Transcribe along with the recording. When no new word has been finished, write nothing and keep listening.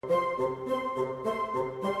Hi,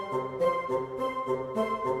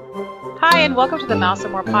 and welcome to the Mouse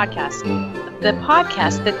and More podcast, the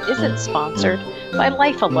podcast that isn't sponsored by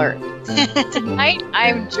Life Alert. Tonight,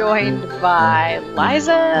 I'm joined by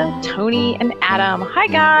Liza, Tony, and Adam. Hi,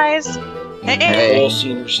 guys. Hey. All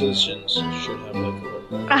senior citizens should have Life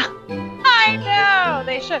Alert. I know,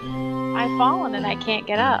 they should. I've fallen and I can't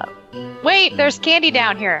get up. Wait, there's candy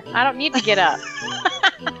down here. I don't need to get up.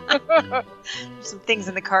 Some things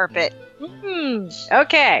in the carpet.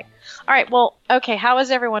 Okay. All right, well, okay, how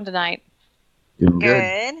is everyone tonight? Doing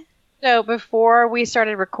Good. So before we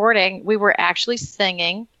started recording, we were actually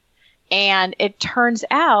singing, and it turns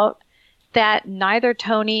out that neither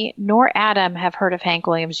Tony nor Adam have heard of Hank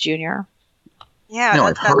Williams Jr. Yeah. No,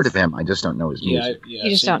 I've heard of him. I just don't know his music. You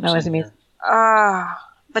just don't know his music.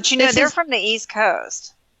 But you know, This they're is- from the East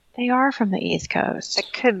Coast. They are from the East Coast.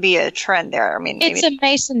 It could be a trend there. I mean, maybe It's a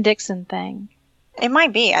Mason-Dixon thing. it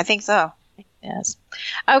might be. I think so. Yes.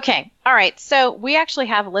 Okay. All right. So we actually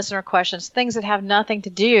have listener questions, things that have nothing to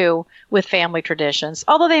do with family traditions,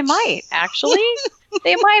 although they might actually.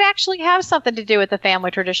 They might actually have something to do with the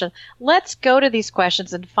family tradition. Let's go to these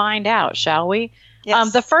questions and find out, shall we?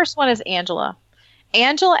 Yes. The first one is Angela.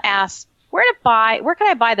 Angela asks, where can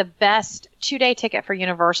I buy the best 2-day ticket for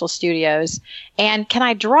Universal Studios? And can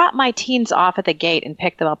I drop my teens off at the gate and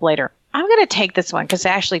pick them up later? I'm going to take this one because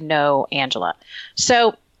I actually know Angela.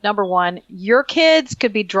 So, number one, your kids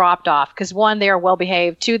could be dropped off because, one, they are well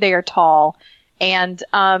behaved, two, they are tall. And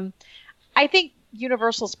I think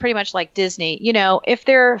Universal is pretty much like Disney. You know, if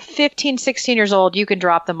they're 15, 16 years old, you can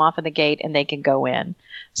drop them off at the gate and they can go in.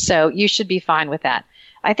 So you should be fine with that.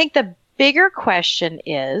 I think the bigger question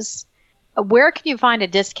is, where can you find a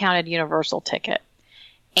discounted Universal ticket?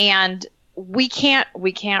 And we can't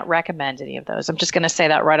recommend any of those. I'm just going to say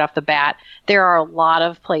that right off the bat. There are a lot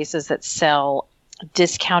of places that sell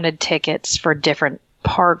discounted tickets for different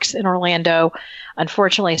parks in Orlando.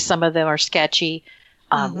 Unfortunately, some of them are sketchy.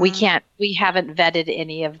 We haven't vetted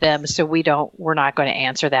any of them, so we're not going to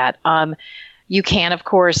answer that. You can, of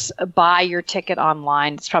course, buy your ticket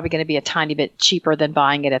online. It's probably going to be a tiny bit cheaper than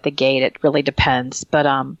buying it at the gate. It really depends. But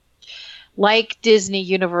like Disney,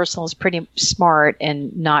 Universal is pretty smart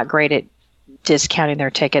and not great at discounting their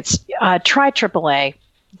tickets. Try AAA.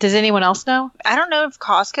 Does anyone else know? I don't know if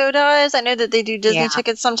Costco does. I know that they do Disney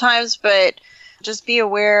tickets sometimes, but just be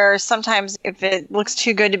aware. Sometimes if it looks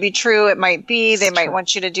too good to be true, it might be. They might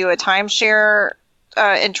want you to do a timeshare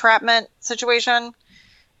entrapment situation.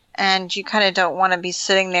 And you kind of don't want to be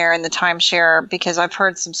sitting there in the timeshare because I've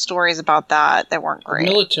heard some stories about that weren't great.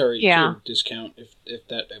 Military could discount if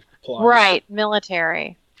that applies. Right,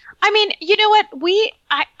 military. I mean, you know what?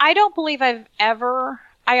 I don't believe I've ever.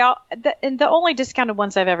 The only discounted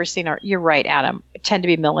ones I've ever seen are, you're right, Adam, tend to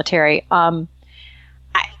be military. I'm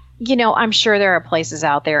sure there are places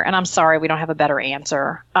out there, and I'm sorry we don't have a better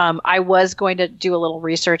answer. I was going to do a little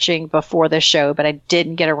researching before the show, but I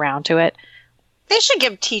didn't get around to it. They should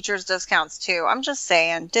give teachers discounts too. I'm just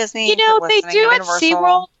saying, Disney. You know, they do at Universal.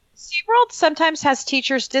 SeaWorld. SeaWorld sometimes has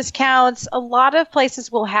teachers discounts. A lot of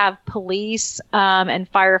places will have police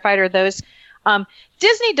and firefighter. Those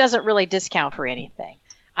Disney doesn't really discount for anything.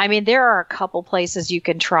 I mean, there are a couple places you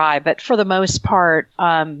can try, but for the most part,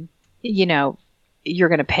 you're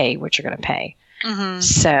going to pay what you're going to pay. Mm-hmm.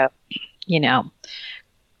 So,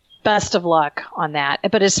 best of luck on that.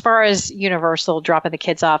 But as far as Universal dropping the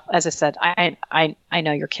kids off, as I said, I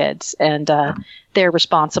know your kids, and they're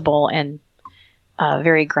responsible and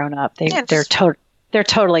very grown up. They're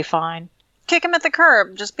totally fine. Kick them at the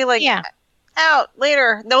curb. Just be like, out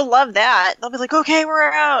later. They'll love that. They'll be like, okay,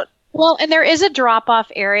 we're out. Well, and there is a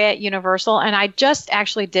drop-off area at Universal, and I just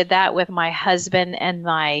actually did that with my husband and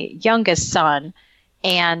my youngest son,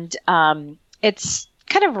 and it's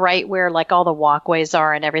kind of right where like all the walkways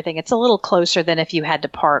are and everything. It's a little closer than if you had to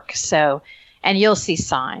park. So, and you'll see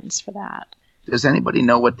signs for that. Does anybody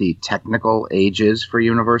know what the technical age is for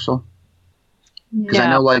Universal? Because I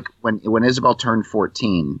know, like, when Isabel turned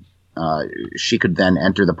 14, she could then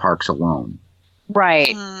enter the parks alone.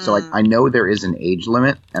 Right. So I know there is an age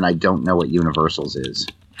limit, and I don't know what Universal's is.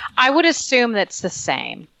 I would assume that's the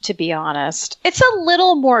same, to be honest. It's a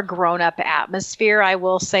little more grown-up atmosphere, I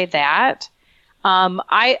will say that.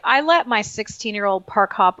 I let my 16-year-old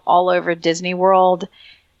park hop all over Disney World.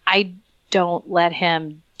 I don't let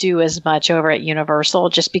him do as much over at Universal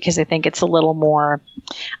just because I think it's a little more,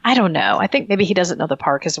 I don't know. I think maybe he doesn't know the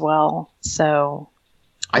park as well. So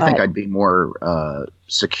I think I'd be more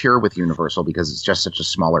secure with Universal because it's just such a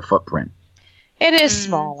smaller footprint. it is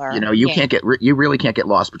smaller. You know, you really can't get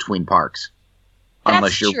lost between parks.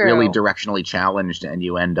 Unless you're true. really directionally challenged and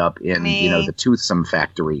you end up in, the toothsome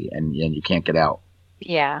factory and you can't get out.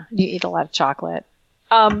 Yeah, you eat a lot of chocolate.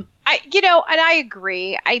 And I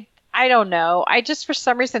agree. I don't know. I just for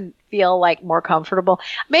some reason feel like more comfortable.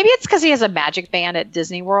 Maybe it's because he has a magic band at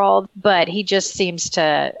Disney World, but he just seems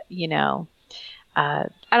to, I don't know.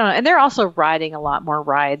 And they're also riding a lot more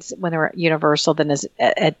rides when they're at Universal than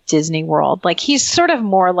at Disney World. Like he's sort of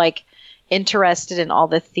more like interested in all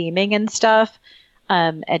the theming and stuff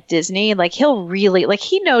at Disney. Like he'll really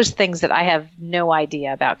he knows things that I have no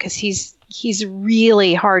idea about because he's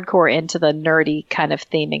really hardcore into the nerdy kind of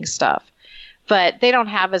theming stuff. But they don't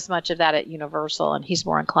have as much of that at Universal, and he's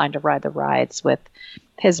more inclined to ride the rides with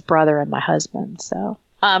his brother and my husband. So,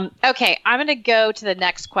 okay, I'm going to go to the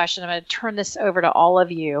next question. I'm going to turn this over to all of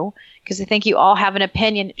you because I think you all have an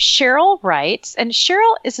opinion. Cheryl writes, and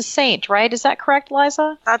Cheryl is a saint, right? Is that correct,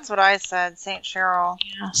 Liza? That's what I said, Saint Cheryl.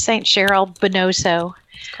 Yeah, Saint Cheryl Bonoso.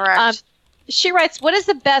 Correct. She writes, what is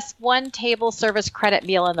the best one table service credit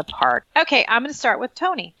meal in the park? Okay, I'm going to start with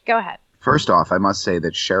Tony. Go ahead. First off, I must say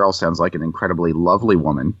that Cheryl sounds like an incredibly lovely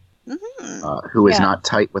woman who is not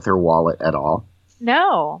tight with her wallet at all.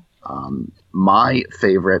 No. My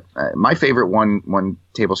favorite one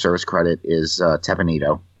table service credit is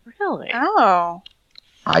Tepanito. Really? Oh.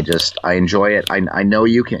 I enjoy it. I know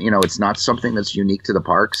you can, it's not something that's unique to the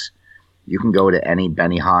parks. You can go to any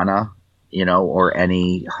Benihana, or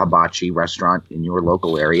any hibachi restaurant in your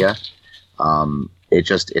local area.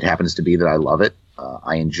 It happens to be that I love it.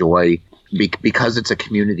 I enjoy because it's a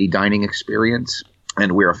community dining experience,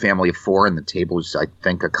 and we're a family of 4, and the tables I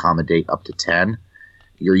think accommodate up to 10.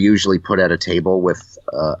 You're usually put at a table with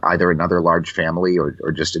either another large family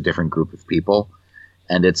or just a different group of people,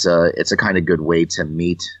 and it's a kind of good way to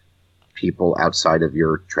meet people outside of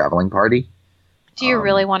your traveling party. Do you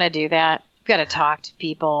really want to do that? You've got to talk to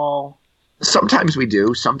people. Sometimes we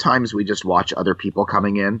do. Sometimes we just watch other people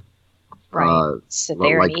coming in. Right. Sit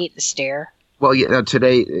there and eat and stare. Well,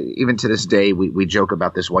 today, even to this day, we joke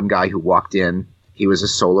about this one guy who walked in. He was a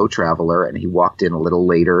solo traveler, and he walked in a little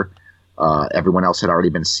later. Everyone else had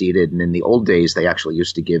already been seated. And in the old days, they actually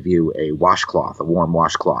used to give you a washcloth, a warm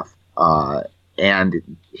washcloth.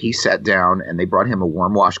 And he sat down, and they brought him a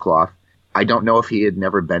warm washcloth. I don't know if he had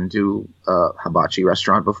never been to a hibachi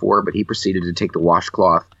restaurant before, but he proceeded to take the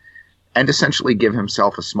washcloth and essentially give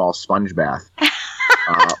himself a small sponge bath.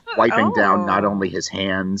 Wiping down not only his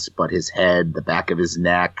hands, but his head, the back of his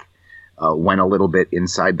neck, went a little bit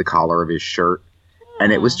inside the collar of his shirt.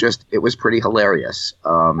 And it was pretty hilarious.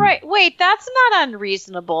 Right. Wait, that's not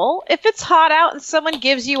unreasonable. If it's hot out and someone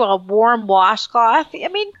gives you a warm washcloth, I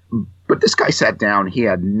mean. But this guy sat down. He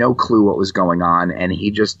had no clue what was going on, and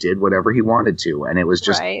he just did whatever he wanted to. And it was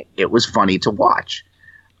just, It was funny to watch.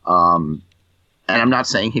 And I'm not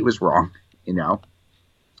saying he was wrong,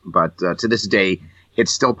 but to this day,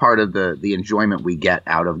 it's still part of the enjoyment we get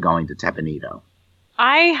out of going to Tepanito.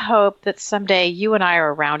 I hope that someday you and I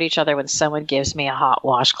are around each other when someone gives me a hot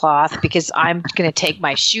washcloth because I'm going to take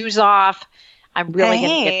my shoes off. I'm really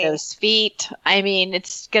going to get those feet. I mean,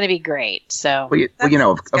 it's going to be great. So,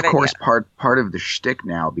 of course, part of the shtick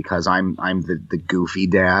now, because I'm the goofy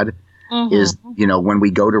dad, is when we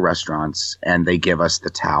go to restaurants and they give us the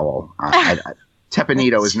towel.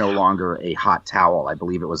 Tepanito is no longer a hot towel. I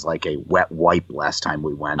believe it was like a wet wipe last time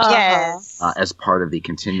we went. Yes. As part of the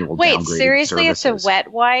continual Wait, downgrading seriously? services. It's a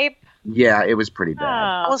wet wipe? Yeah, it was pretty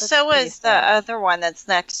bad. Well, so was the other one that's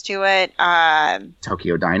next to it.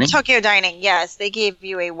 Tokyo Dining? Tokyo Dining, yes. They gave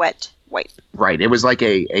you a wet wipe. Right. It was like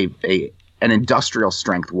an industrial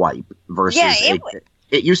strength wipe versus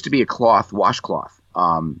it used to be a washcloth.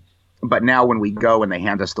 But now when we go and they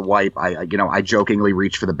hand us the wipe, I jokingly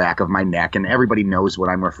reach for the back of my neck, and everybody knows what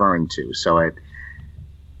I'm referring to. So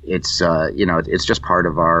it's just part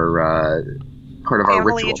of our ritual,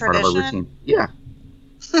 tradition? part of our routine. Yeah.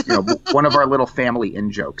 One of our little family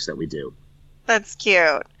in-jokes that we do. That's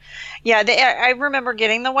cute. Yeah, I remember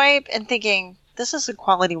getting the wipe and thinking, this is a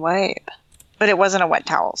quality wipe. But it wasn't a wet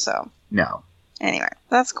towel, so. No. Anyway,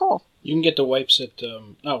 that's cool. You can get the wipes at,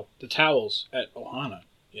 the towels at Ohana,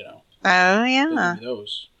 Oh, yeah.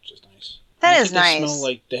 Those, which is nice. That is nice. They smell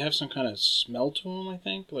like, they have some kind of smell to them, I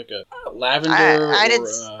think. Like a lavender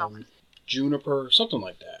or juniper, something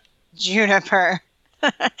like that. Juniper.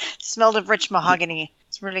 Smelled of rich mahogany.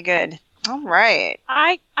 It's really good. All right.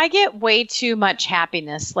 I get way too much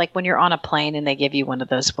happiness, like when you're on a plane and they give you one of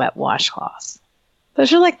those wet washcloths.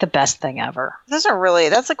 Those are like the best thing ever. That's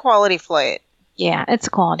a quality flight. Yeah, it's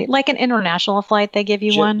quality. Like an international flight, they give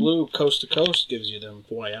you one. JetBlue Coast to Coast gives you them,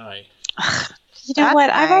 FYI. You know what?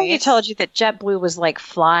 Nice. I've already told you that JetBlue was like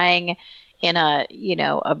flying in a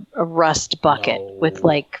rust bucket with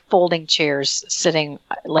like folding chairs sitting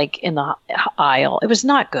like in the aisle. It was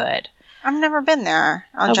not good. I've never been there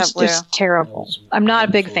on JetBlue. It was just terrible. I'm not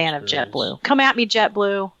a big fan of JetBlue. Come at me,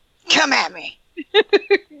 JetBlue. Come at me.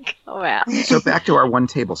 Go at me. So back to our one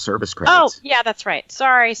table service credits. Oh, yeah, that's right.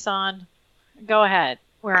 Sorry, son. Go ahead.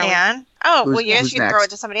 Where are we? Oh, well, yes, you can throw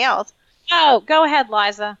it to somebody else. Oh, go ahead,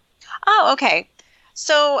 Liza. Oh, okay.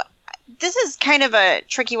 So this is kind of a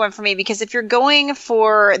tricky one for me because if you're going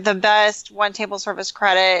for the best one table service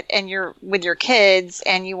credit and you're with your kids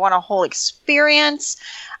and you want a whole experience,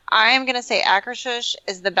 I'm going to say Akershus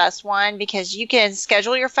is the best one because you can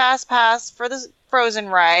schedule your fast pass for the Frozen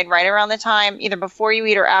ride right around the time, either before you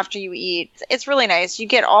eat or after you eat. It's really nice. You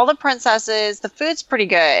get all the princesses. The food's pretty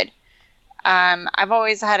good. I've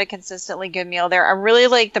always had a consistently good meal there. I really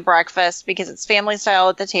like the breakfast because it's family style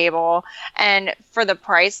at the table. And for the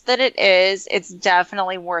price that it is, it's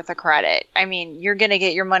definitely worth a credit. I mean, you're going to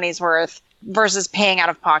get your money's worth versus paying out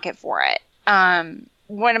of pocket for it.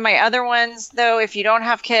 One of my other ones, though, if you don't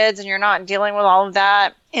have kids and you're not dealing with all of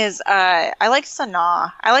that, is I like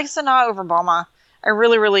Sanaa. I like Sanaa over Boma. I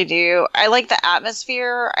really, really do. I like the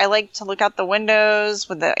atmosphere. I like to look out the windows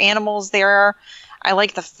with the animals there. I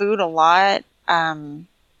like the food a lot.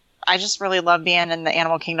 I just really love being in the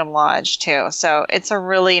Animal Kingdom Lodge, too. So it's a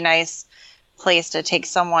really nice place to take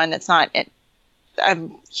someone that's not a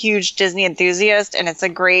huge Disney enthusiast, and it's a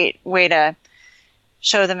great way to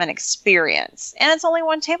show them an experience. And it's only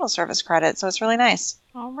one table service credit, so it's really nice.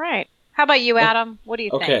 All right. How about you, Adam? What do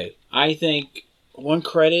you think? Okay, I think one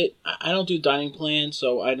credit. I don't do dining plans,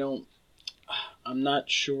 so I'm not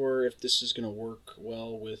sure if this is going to work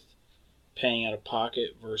well with paying out of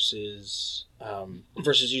pocket versus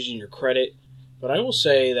using your credit. But I will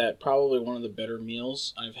say that probably one of the better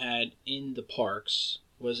meals I've had in the parks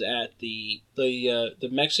was at the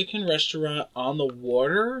Mexican restaurant on the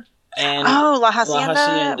water. And La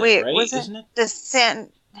Hacienda. Wait, right? was Isn't it the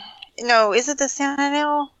No, is it the San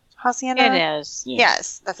Anil Hacienda? It is. Yeah.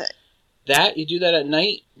 Yes, that's it. That, you do that at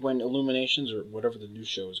night when Illuminations or whatever the new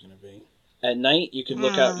show is going to be. At night, you can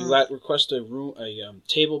look out. You request a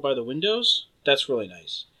table by the windows. That's really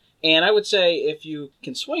nice. And I would say if you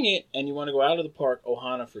can swing it and you want to go out of the park,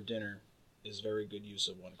 Ohana for dinner is very good use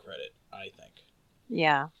of one credit, I think.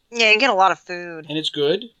 Yeah. Yeah, you get a lot of food. And it's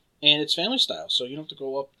good, and it's family style, so you don't have to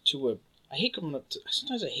go up to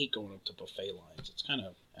sometimes I hate going up to buffet lines. It's kind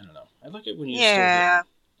of, I don't know. I like it when you still get,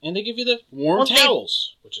 and they give you the warm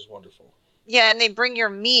towels, which is wonderful. Yeah, and they bring your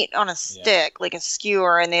meat on a stick, like a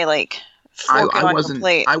skewer, and they fork it on your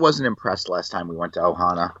plate. I wasn't impressed last time we went to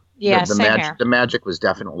Ohana. Yeah, the magic was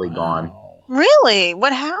definitely gone. Really?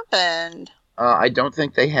 What happened? I don't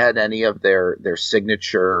think they had any of their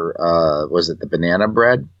signature. Was it the banana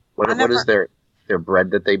bread? What is their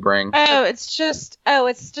bread that they bring? Oh, it's just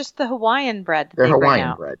the Hawaiian bread. Their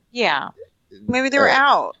Hawaiian bread. Yeah. Maybe they were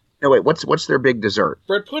out. No, wait. What's their big dessert?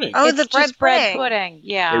 Bread pudding. Oh, it's the bread pudding.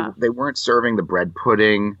 Yeah. They weren't serving the bread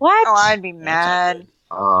pudding. What? Oh, I'd be mad.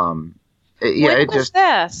 When was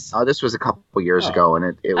this? This was a couple years ago,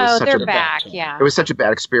 and it was such they're back. Yeah. It was such a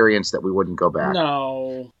bad experience that we wouldn't go back.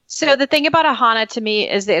 No. So the thing about Ohana to me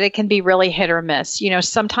is that it can be really hit or miss. You know,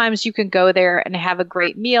 sometimes you can go there and have a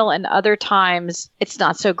great meal, and other times it's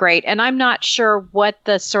not so great. And I'm not sure what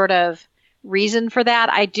the sort of reason for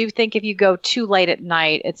that. I do think if you go too late at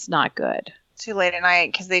night, it's not good. Too late at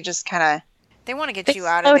night because they just kind of they want to get you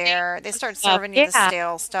out of there. They start serving you the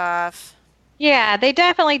stale stuff. Yeah, they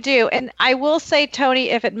definitely do. And I will say, Tony,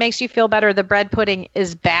 if it makes you feel better, the bread pudding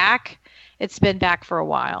is back. It's been back for a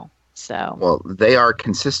while. So. Well, they are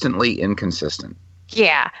consistently inconsistent.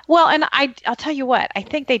 Yeah. Well, and I'll tell you what. I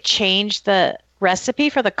think they changed the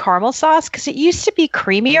recipe for the caramel sauce because it used to be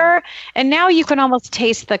creamier, and now you can almost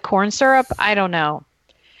taste the corn syrup. I don't know.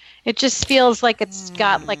 It just feels like it's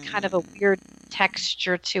got like kind of a weird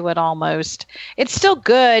texture to it almost. It's still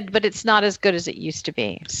good, but it's not as good as it used to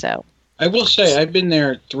be. So. I will say I've been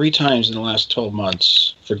there 3 times in the last 12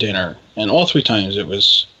 months for dinner, and all 3 times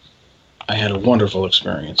I had a wonderful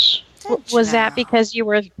experience. Was that because you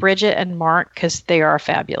were with Bridget and Mark? Because they are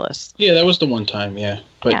fabulous. Yeah, that was the one time, yeah.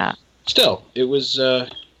 But still, it was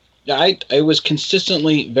it was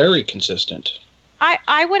consistently very consistent.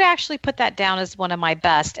 I would actually put that down as one of my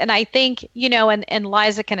best. And I think, and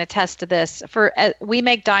Liza can attest to this, we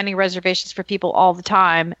make dining reservations for people all the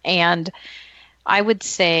time, and I would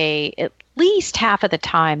say at least half of the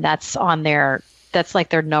time that's like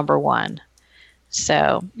their number one.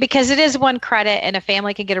 So, because it is one credit and a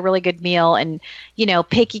family can get a really good meal, and,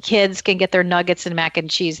 picky kids can get their nuggets and mac and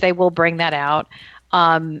cheese. They will bring that out.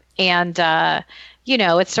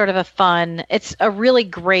 it's sort of it's a really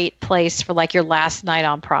great place for like your last night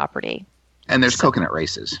on property. And there's coconut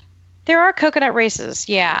races. There are coconut races,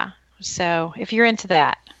 yeah. So if you're into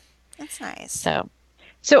that. That's nice. So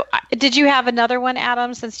did you have another one,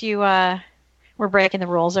 Adam, since you were breaking the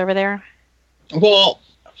rules over there? Well,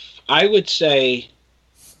 I would say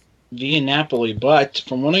Via Napoli, but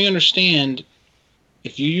from what I understand,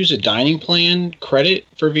 if you use a dining plan credit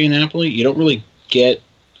for Via Napoli, you don't really get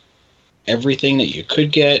everything that you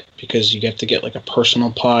could get because you have to get like a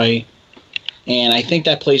personal pie. And I think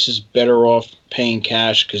that place is better off paying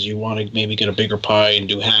cash because you want to maybe get a bigger pie and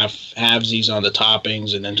do halvesies on the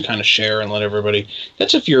toppings and then kind of share and let everybody.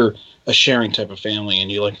 That's if you're a sharing type of family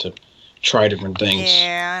and you like to try different things.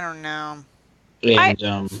 Yeah, I don't know. And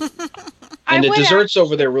and the desserts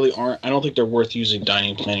over there really aren't. I don't think they're worth using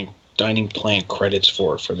dining plan credits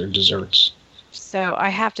for their desserts. So I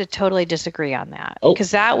have to totally disagree on that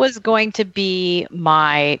because that was going to be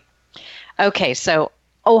my. Okay, so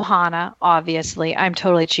Ohana, obviously, I'm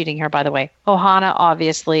totally cheating here, by the way. Ohana,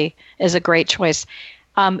 obviously, is a great choice.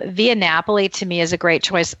 Via Napoli, to me, is a great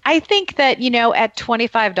choice. I think that, at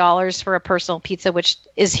 $25 for a personal pizza, which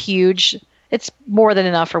is huge, it's more than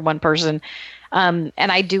enough for one person. And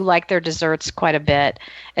I do like their desserts quite a bit,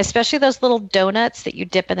 especially those little donuts that you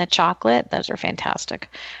dip in the chocolate. Those are fantastic.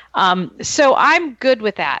 So I'm good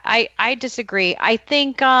with that. I disagree. I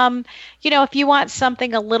think, if you want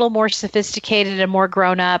something a little more sophisticated and more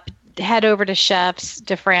grown up, head over to Chefs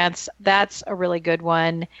de France. That's a really good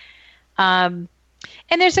one. And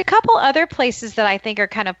there's a couple other places that I think are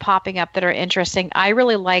kind of popping up that are interesting. I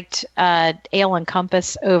really liked Ale and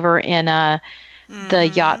Compass over in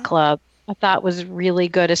the Yacht Club. I thought was really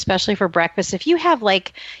good, especially for breakfast. If you have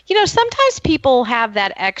sometimes people have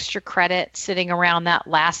that extra credit sitting around that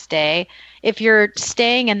last day. If you're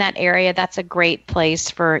staying in that area, that's a great place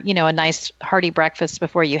for, a nice hearty breakfast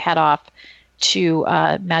before you head off to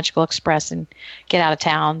Magical Express and get out of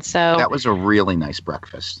town. So that was a really nice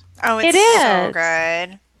breakfast. Oh, it is so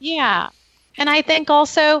good. Yeah. And I think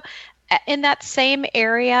also in that same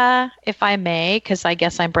area, if I may, because I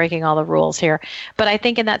guess I'm breaking all the rules here, but I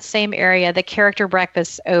think in that same area, the character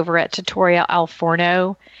breakfast over at Trattoria Al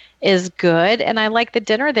Forno is good. And I like the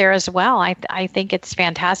dinner there as well. I think it's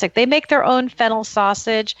fantastic. They make their own fennel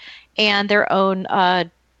sausage and their own,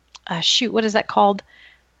 what is that called?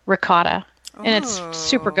 Ricotta. And it's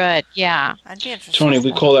super good. Yeah. I'd be interested. Tony,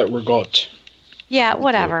 we call that ricotta. Yeah,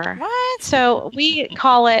 whatever. What? So we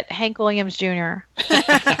call it Hank Williams Jr.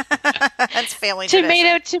 That's family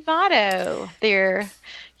tradition. Tomato. There.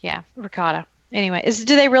 Yeah, ricotta. Anyway,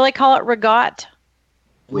 do they really call it rigot?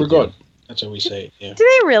 Rigot. That's how we say it, yeah.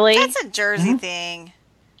 Do they really? That's a Jersey thing.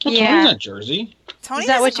 Well, Tony's not Jersey. Tony is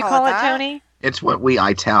that what you call it, Tony? It's what we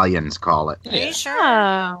Italians call it. Are you sure?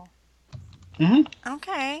 Oh. Mm-hmm.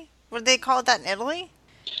 Okay. Would they call it that in Italy?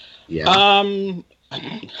 Yeah.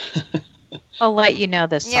 I'll let you know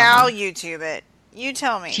this. Yeah, I'll YouTube it. You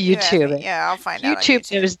tell me. YouTube it. Yeah, I'll find out. YouTube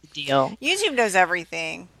knows the deal. YouTube knows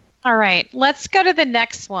everything. All right, let's go to the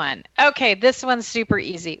next one. Okay, this one's super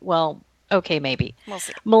easy. Well, okay, maybe. We'll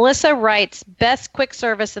see. Melissa writes, best quick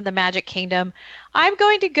service in the Magic Kingdom. I'm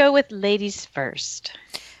going to go with ladies first.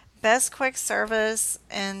 Best quick service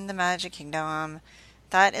in the Magic Kingdom.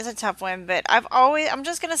 That is a tough one, but I'm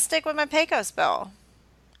just going to stick with my Pecos Bill.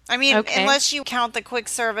 I mean, unless you count the quick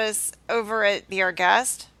service over at the Our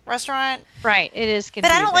Guest restaurant. Right, it is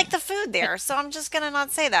confusing. But I don't like the food there, so I'm just going to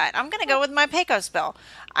not say that. I'm going to go with my Pecos Bill.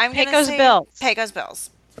 Pecos Bills. Pecos Bills.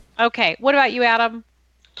 Okay, what about you, Adam?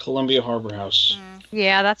 Columbia Harbor House.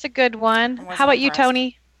 Yeah, that's a good one. How about you,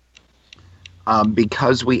 Tony?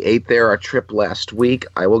 Because we ate there a trip last week,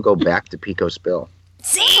 I will go back to Pecos Bill.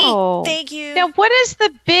 See? Thank you. Now, what is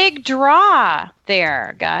the big draw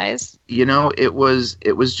there, guys? It was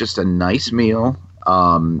just a nice meal.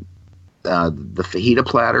 The fajita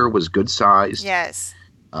platter was good size. Yes.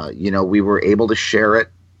 We were able to share it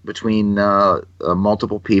between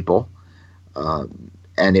multiple people.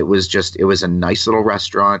 And it was a nice little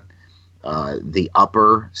restaurant. The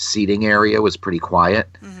upper seating area was pretty quiet.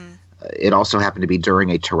 Mm-hmm. It also happened to be during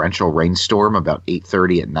a torrential rainstorm about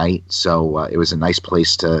 8:30 at night, so it was a nice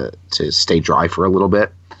place to stay dry for a little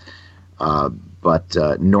bit.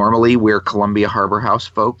 But normally we're Columbia Harbor House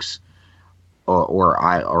folks, or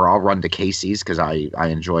I'll run to Casey's because I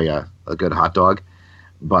enjoy a good hot dog.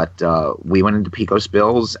 But we went into Pecos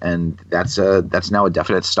Bills, and that's now a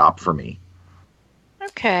definite stop for me.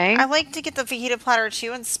 Okay. I like to get the fajita platter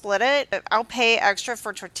too and split it. I'll pay extra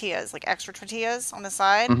for tortillas, like extra tortillas on the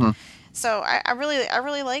side. Mm-hmm. So I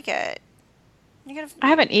really like it. I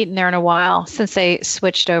haven't eaten there in a while since they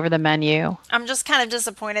switched over the menu. I'm just kind of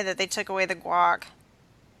disappointed that they took away the guac.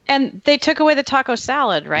 And they took away the taco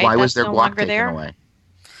salad, right? Why was That's their no guac longer taken there? away?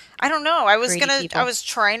 I don't know. I was Greedy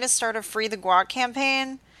trying to start a Free the Guac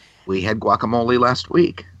campaign. We had guacamole last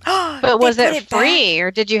week. But was it free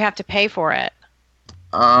or did you have to pay for it?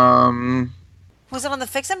 Was it on the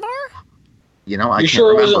Fix-N Bar? You know, I You can't sure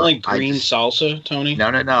it remember. wasn't like green salsa, Tony?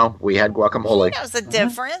 No. We had guacamole. He knows the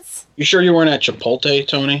difference. You sure you weren't at Chipotle,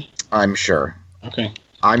 Tony? I'm sure. Okay.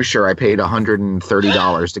 I'm sure I paid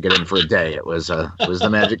 $130 to get in for a day. It was the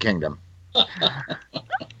Magic Kingdom.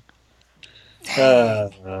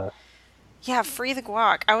 Yeah, Free the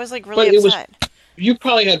Guac. I was like But really it was- upset. You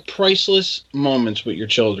probably had priceless moments with your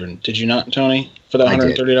children, did you not, Tony? For the I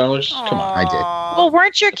did. $130? Come on. I did. Aw. Well,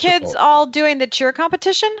 weren't your kids all doing the cheer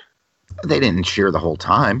competition? They didn't cheer the whole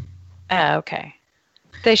time. Oh, okay.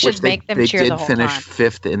 They should Which make them they cheer the did whole finish time.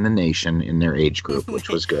 5th in the nation in their age group, which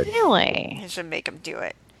was good. Really? You should make them do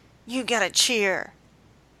it. You gotta cheer.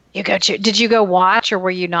 You go cheer. Did you go watch or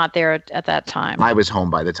were you not there at that time? I was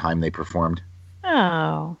home by the time they performed.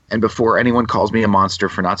 Oh. And before anyone calls me a monster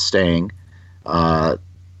for not staying,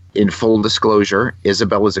 in full disclosure,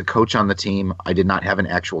 Isabel is a coach on the team. I did not have an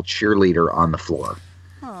actual cheerleader on the floor.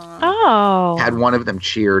 Oh. Had one of them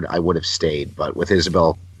cheered, I would have stayed. But with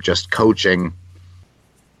Isabel just coaching,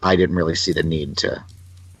 I didn't really see the need to.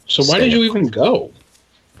 So why did you even go?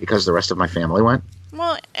 Because the rest of my family went.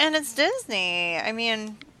 Well, and it's Disney. I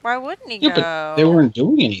mean, why wouldn't he Yeah, go? but they weren't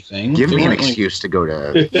doing anything. Give They me an weren't, like- excuse to go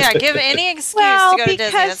to. Yeah, give any excuse Well, to go to Disney.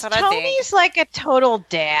 because That's what I think. Tony's like a total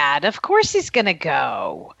dad. Of course he's going to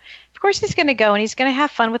go. Of course he's going to go and he's going to have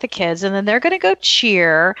fun with the kids and then they're going to go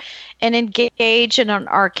cheer and engage in an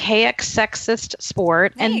archaic sexist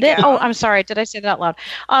sport. There And you then, go. oh, I'm sorry. Did I say that out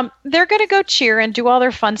loud? They're going to go cheer and do all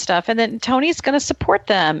their fun stuff. And then Tony's going to support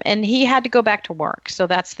them. And he had to go back to work. So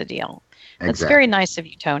that's the deal. That's Exactly. very nice of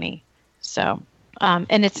you, Tony. So,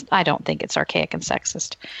 and I don't think it's archaic and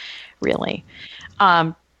sexist, really.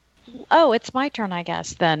 Oh, it's my turn, I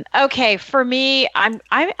guess, then. Okay, for me, I'm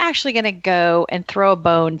actually going to go and throw a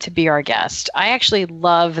bone to Be Our Guest. I actually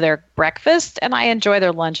love their breakfast, and I enjoy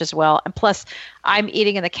their lunch as well. And plus, I'm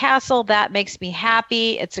eating in the castle. That makes me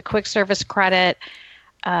happy. It's a quick service credit.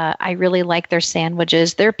 I really like their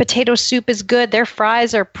sandwiches. Their potato soup is good. Their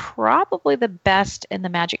fries are probably the best in the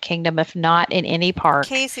Magic Kingdom, if not in any park.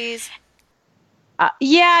 Casey's.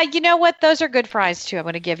 Yeah, you know what? Those are good fries too. I'm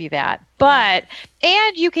going to give you that.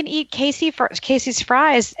 And you can eat Casey's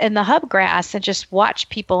fries in the hub grass and just watch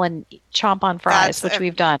people and chomp on fries, which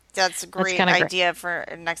we've done. That's a great kinda great. idea for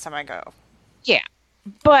next time I go. Yeah,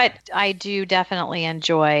 but I do definitely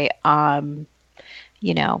enjoy, a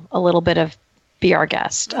little bit of Be Our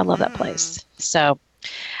Guest. I love that place. So,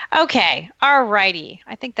 okay, all righty.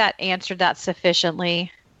 I think that answered that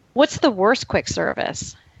sufficiently. What's the worst quick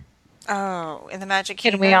service? Oh, in the Magic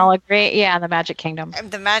Can Kingdom? we all agree? Yeah, in the Magic Kingdom.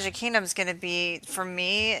 The Magic Kingdom's going to be, for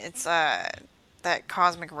me, it's that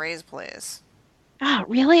Cosmic Rays place. Oh,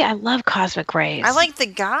 really? I love Cosmic Rays. I like the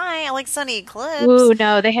guy. I like Sunny Eclipse. Ooh,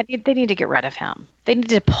 no, they need to get rid of him. They need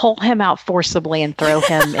to pull him out forcibly and throw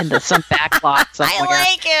him into some back lot somewhere. I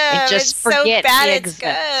like him. And just it's so forget bad he it's exists.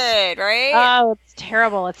 good, right? Oh, it's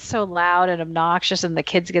terrible. It's so loud and obnoxious, and the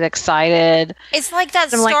kids get excited. It's like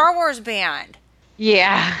that I'm like- Star Wars band.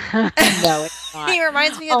 Yeah. No, it's not. He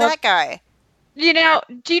reminds me of Oh, that guy. Do you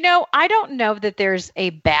know, I don't know that there's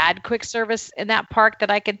a bad quick service in that park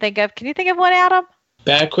that I can think of. Can you think of one, Adam?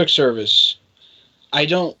 Bad quick service. I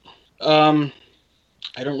don't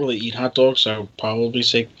really eat hot dogs, so I would probably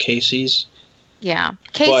say Casey's. Yeah.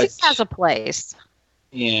 Casey's But- has a place.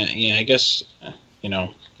 Yeah, I guess, you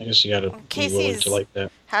gotta be willing Casey's- to like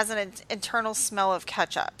that. Has an internal smell of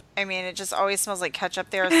ketchup. I mean, it just always smells like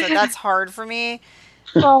ketchup there, so that's hard for me.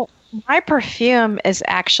 Well, my perfume is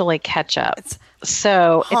actually ketchup. It's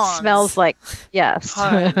So Hans. it smells like, yes.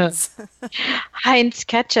 Hans. Heinz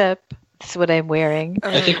ketchup. That's what I'm wearing.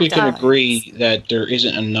 I think we can Dies. agree that there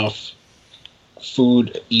isn't enough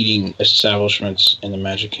food eating establishments in the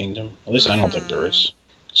Magic Kingdom. At least I don't think there is.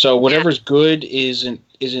 So whatever's good isn't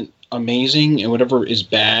amazing, and whatever is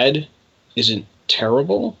bad isn't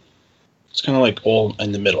terrible. It's kind of like all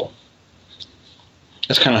in the middle.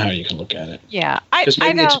 That's kind of how you can look at it. Yeah. Because I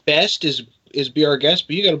maybe know. its best is Be Our Guest,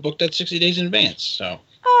 but you got to book that 60 days in advance. So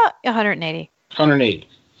 180. 180.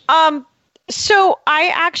 So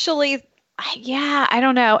I actually, I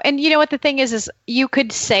don't know. And you know what the thing is you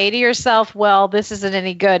could say to yourself, well, this isn't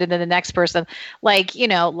any good. And then the next person, like,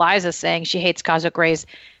 Liza saying she hates Cosmic Rays,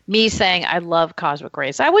 me saying I love Cosmic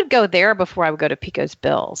Rays. I would go there before I would go to Pico's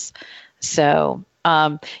Bills. So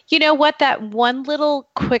You know what? That one little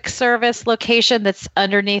quick service location that's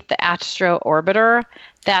underneath the Astro Orbiter,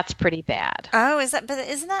 that's pretty bad. Oh, but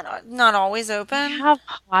isn't that not always open? They have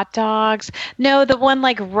hot dogs. No, the one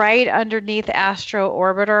like right underneath Astro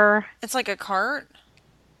Orbiter. It's like a cart?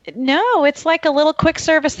 No, it's like a little quick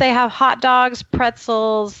service. They have hot dogs,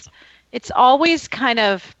 pretzels. It's always kind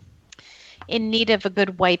of in need of a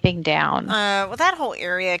good wiping down. Well, that whole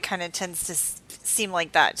area kind of tends to seem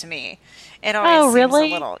like that to me. It always seems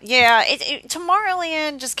a little. Yeah,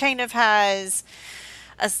 Tomorrowland just kind of has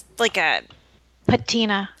a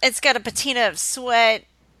patina. It's got a patina of sweat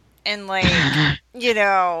and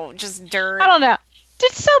just dirt. I don't know.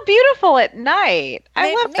 It's so beautiful at night.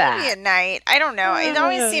 I love that. Maybe at night. I don't know. It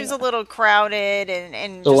always seems a little crowded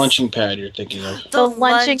and the lunching pad you're thinking of. The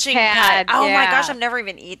lunching pad. Oh yeah. my gosh, I've never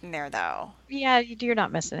even eaten there though. Yeah, you're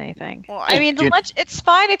not missing anything. Well, I mean, the lunch. It's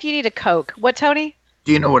fine if you need a Coke. What, Tony?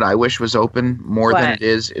 Do you know what I wish was open more than it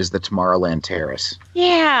is the Tomorrowland Terrace?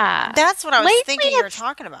 Yeah. That's what I was thinking you were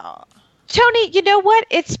talking about. Tony, you know what?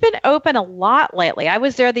 It's been open a lot lately. I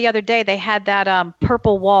was there the other day. They had that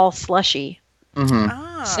purple wall slushie. Mm-hmm.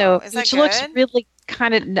 Oh, so is that which good? looks really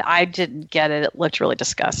kind of. I didn't get it. It looked really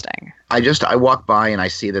disgusting. I walk by and I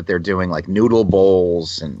see that they're doing like noodle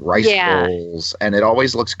bowls and rice bowls, and it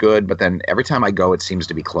always looks good. But then every time I go, it seems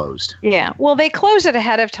to be closed. Yeah. Well, they close it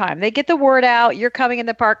ahead of time. They get the word out. You're coming in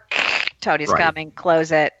the park. Tony's coming.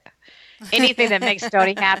 Close it. Anything that makes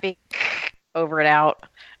Tony happy, over it out.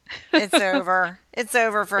 It's over. It's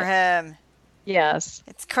over for him. Yes.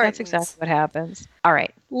 It's curtains. That's exactly what happens. All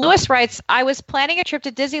right. Lewis writes, I was planning a trip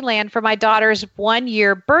to Disneyland for my daughter's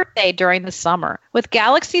 1-year birthday during the summer. With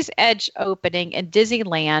Galaxy's Edge opening in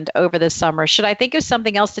Disneyland over the summer, should I think of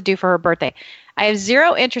something else to do for her birthday? I have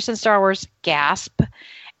zero interest in Star Wars, gasp.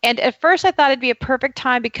 And at first I thought it'd be a perfect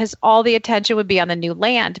time because all the attention would be on the new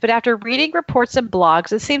land. But after reading reports and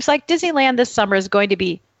blogs, it seems like Disneyland this summer is going to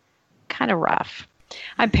be kind of rough.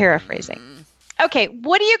 I'm paraphrasing. Okay,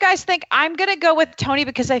 what do you guys think? I'm going to go with Tony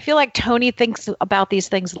because I feel like Tony thinks about these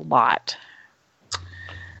things a lot.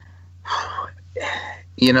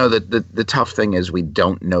 You know, the tough thing is we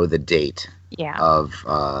don't know the date of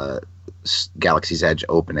Galaxy's Edge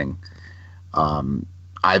opening.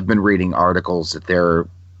 I've been reading articles that they're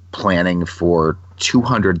planning for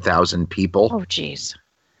 200,000 people. Oh, geez.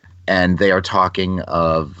 And they are talking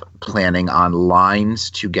of planning on lines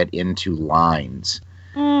to get into lines.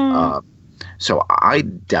 So I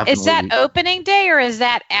definitely... Is that opening day or is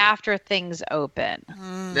that after things open?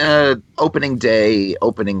 Opening day,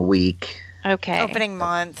 opening week. Okay. Opening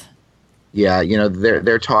month. Yeah, you know,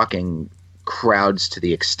 they're talking crowds to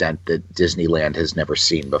the extent that Disneyland has never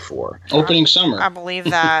seen before. Opening summer. I believe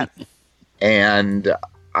that. And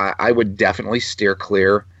I would definitely steer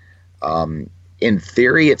clear. In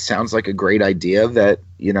theory, it sounds like a great idea that,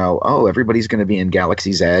 everybody's going to be in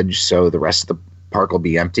Galaxy's Edge, so the rest of the park will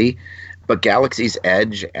be empty. But Galaxy's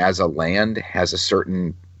Edge as a land has a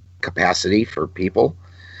certain capacity for people.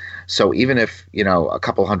 So even if, a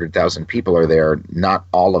couple 100,000 people are there, not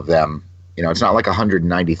all of them, it's not like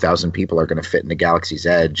 190,000 people are going to fit into Galaxy's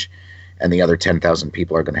Edge and the other 10,000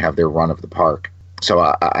 people are going to have their run of the park.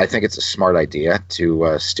 So I think it's a smart idea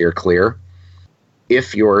to steer clear.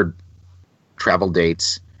 If your travel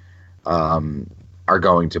dates are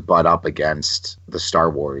going to butt up against the Star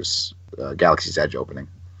Wars Galaxy's Edge opening.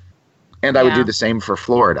 And I would do the same for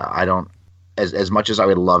Florida. I don't, as much as I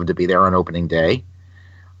would love to be there on opening day,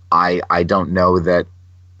 I don't know that,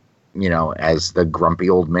 as the grumpy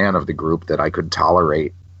old man of the group, that I could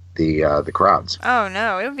tolerate the crowds. Oh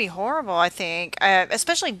no, it would be horrible, I think.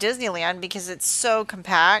 Especially Disneyland because it's so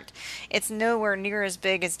compact. It's nowhere near as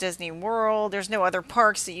big as Disney World. There's no other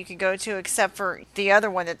parks that you could go to except for the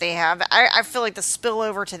other one that they have. I feel like the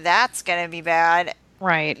spillover to that's going to be bad.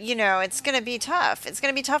 Right. It's going to be tough. It's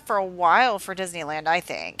going to be tough for a while for Disneyland, I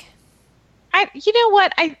think. You know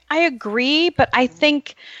what? I agree, but I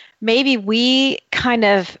think maybe we kind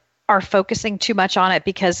of are focusing too much on it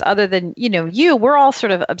because other than, we're all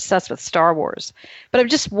sort of obsessed with Star Wars. But I'm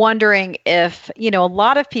just wondering if, a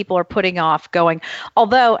lot of people are putting off going.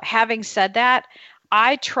 Although, having said that,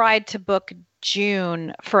 I tried to book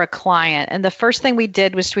June for a client, and the first thing we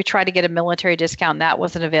did was we tried to get a military discount, and that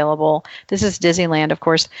wasn't available. This is Disneyland, of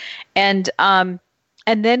course. And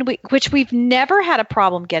then which we've never had a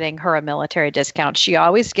problem getting her a military discount. She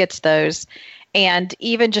always gets those. And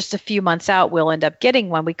even just a few months out, we'll end up getting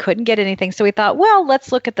one. We couldn't get anything. So we thought, well, let's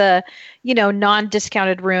look at the,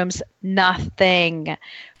 non-discounted rooms, nothing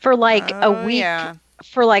for like a week,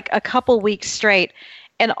 for like a couple weeks straight.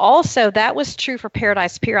 And also that was true for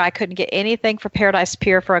Paradise Pier. I couldn't get anything for Paradise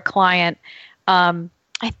Pier for a client. I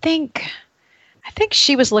think I think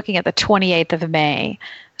she was looking at the 28th of May.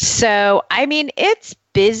 So, I mean, it's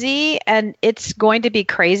busy and it's going to be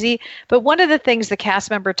crazy. But one of the things the cast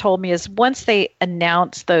member told me is once they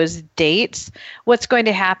announce those dates, what's going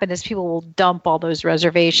to happen is people will dump all those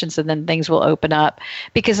reservations and then things will open up.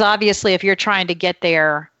 Because obviously, if you're trying to get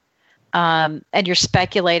there and you're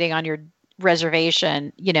speculating on your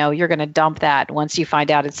reservation, you're going to dump that once you find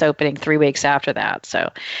out it's opening 3 weeks after that. So,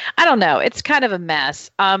 I don't know. It's kind of a mess.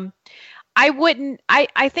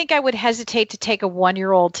 I think I would hesitate to take a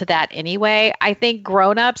 1-year-old to that anyway. I think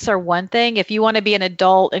grown-ups are one thing. If you want to be an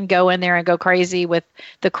adult and go in there and go crazy with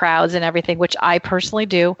the crowds and everything, which I personally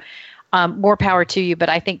do, more power to you. But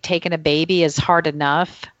I think taking a baby is hard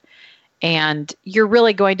enough. And you're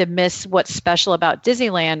really going to miss what's special about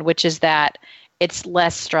Disneyland, which is that it's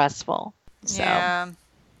less stressful. So Yeah.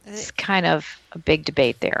 it's kind of a big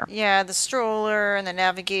debate there. Yeah, the stroller and the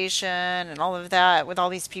navigation and all of that with all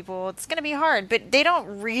these people, it's going to be hard, but they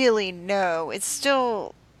don't really know. It's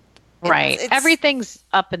still Right. it's- Everything's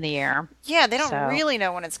up in the air. yeah, they don't So- really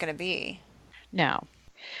know when it's going to be. No.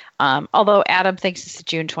 Although Adam thinks it's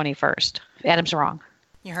June 21st. Adam's wrong.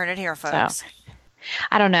 You heard it here, folks.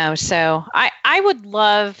 I don't know. So I would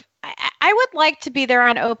like to be there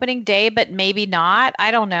on opening day, but maybe not.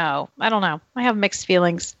 I don't know. I have mixed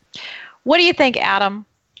feelings. What do you think, Adam?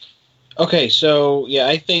 Okay, so yeah,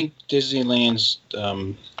 I think Disneyland's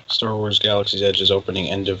Star Wars Galaxy's Edge is opening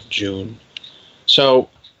end of June. So,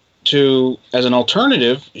 as an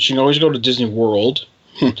alternative, she can always go to Disney World,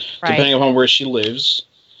 depending upon where she lives,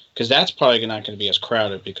 because that's probably not going to be as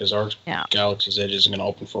crowded because our Galaxy's Edge isn't going to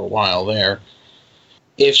open for a while there.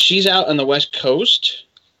 If she's out on the West Coast,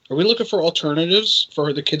 are we looking for alternatives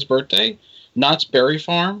for the kid's birthday? Knott's Berry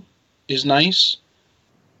Farm is nice.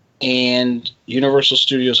 And Universal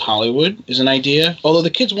Studios Hollywood is an idea. Although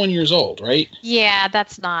the kid's 1 year old, right? Yeah,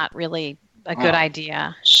 that's not really a good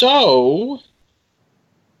idea. So,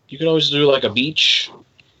 you could always do like a beach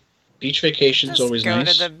vacation is Just always go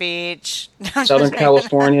nice. to the beach. Southern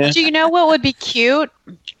California. Do you know what would be cute?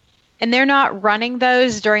 And they're not running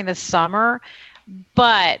those during the summer.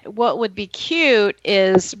 But what would be cute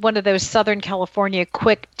is one of those Southern California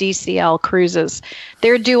quick DCL cruises.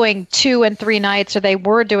 They're doing 2 and 3 nights, or they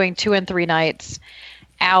were doing 2 and 3 nights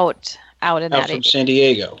out in that from San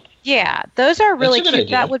Diego. Yeah, those are really That's a good cute.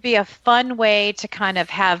 idea. That would be a fun way to kind of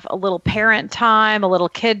have a little parent time, a little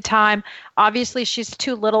kid time. Obviously, she's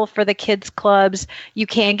too little for the kids' clubs. You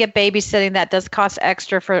can get babysitting. That does cost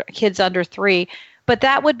extra for kids under 3. But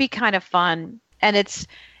that would be kind of fun. And it's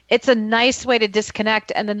a nice way to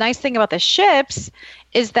disconnect. And the nice thing about the ships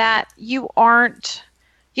is that you aren't,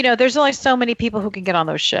 there's only so many people who can get on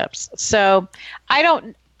those ships. So I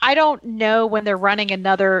don't know when they're running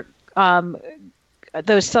another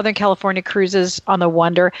those Southern California cruises on the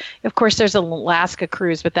Wonder. Of course, there's an Alaska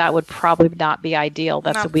cruise, but that would probably not be ideal.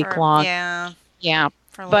 That's Not a week for- long. Yeah. Yeah.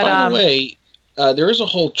 For a But, little- By the way, there is a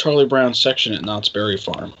whole Charlie Brown section at Knott's Berry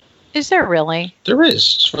Farm. Is there really? There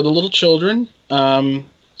is. It's for the little children.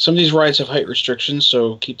 Some of these rides have height restrictions,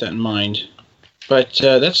 so keep that in mind. But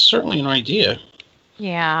that's certainly an idea.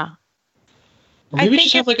 Yeah. Or I maybe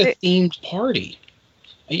think just have if like a themed party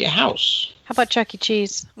at your house. How about Chuck E.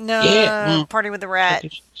 Cheese? no, Yeah, well, Party with the Rat.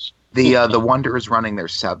 The Wonder is running their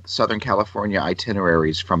Southern California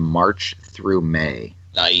itineraries from March through May.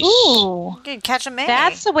 Nice. Ooh. You could catch a May.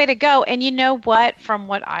 That's the way to go. And you know what? From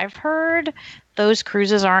what I've heard, those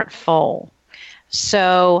cruises aren't full.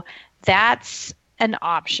 So that's an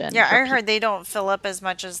option. Yeah, for I heard they don't fill up as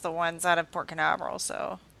much as the ones out of Port Canaveral,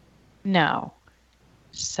 so. No.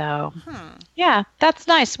 So, yeah, that's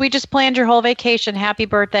nice. We just planned your whole vacation. Happy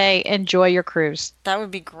birthday. Enjoy your cruise. That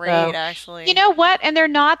would be great, So, actually. You know what? And they're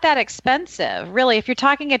not that expensive. Really, if you're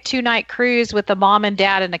talking a 2-night cruise with a mom and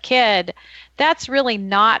dad and a kid, that's really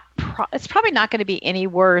not, it's probably not going to be any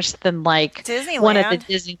worse than like Disneyland. one of the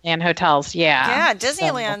Disneyland hotels. Yeah. Yeah, So,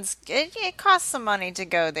 Disneyland's it costs some money to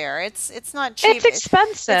go there. It's not cheap. it's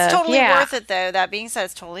expensive. It's totally yeah. worth it, though. That being said,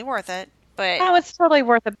 it's totally worth it. But Oh, it's totally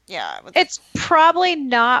worth it. yeah, It's probably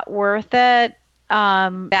not worth it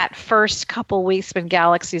that first couple weeks when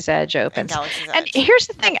Galaxy's Edge opens. Galaxy's And Edge. here's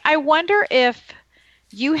the thing. I wonder if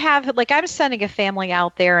you have, like, I'm sending a family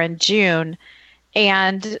out there in June,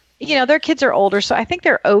 and, their kids are older, so I think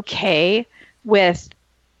they're okay with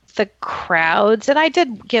the crowds. And I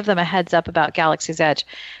did give them a heads up about Galaxy's Edge.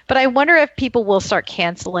 But I wonder if people will start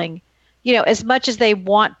canceling, as much as they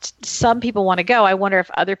want, some people want to go, I wonder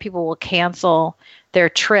if other people will cancel their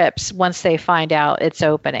trips once they find out it's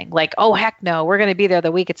opening. Like, oh, heck no, we're going to be there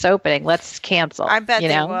the week it's opening. Let's cancel. I bet you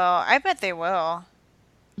they know? will. I bet they will.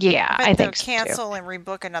 Yeah, I bet I they'll think so too. cancel and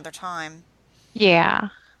rebook another time. Yeah.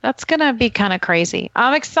 That's going to be kind of crazy.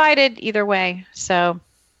 I'm excited either way. So,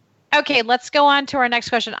 okay, let's go on to our next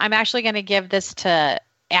question. I'm actually going to give this to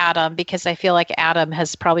Adam because I feel like Adam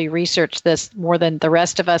has probably researched this more than the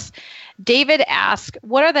rest of us. David asked,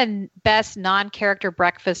 what are the best non-character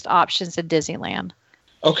breakfast options in Disneyland?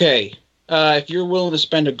 Okay, if you're willing to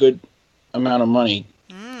spend a good amount of money,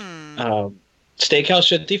 Steakhouse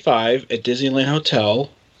 55 at Disneyland Hotel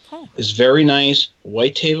is very nice,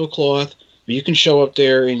 white tablecloth. You can show up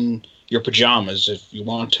there in your pajamas if you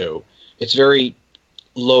want to. It's very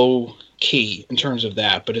low key in terms of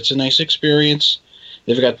that, but it's a nice experience.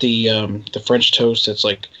 They've got the French toast that's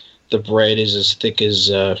like the bread is as thick as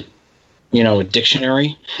a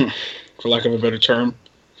dictionary, for lack of a better term.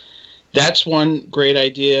 That's one great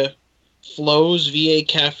idea. Flo's VA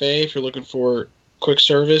Cafe if you're looking for quick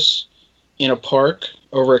service in a park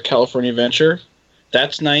over at California Adventure.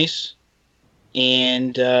 That's nice.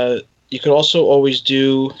 And you could also always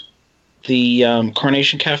do the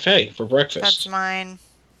Carnation Cafe for breakfast. That's mine.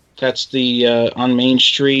 That's the on Main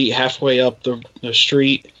Street, halfway up the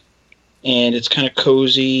street. And it's kind of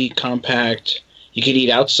cozy, compact. You could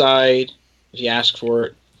eat outside if you ask for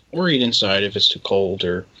it, or eat inside if it's too cold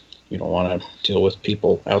or you don't want to deal with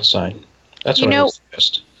people outside. That's what I would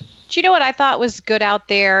suggest. Do you know what I thought was good out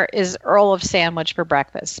there is Earl of Sandwich for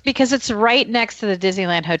breakfast because it's right next to the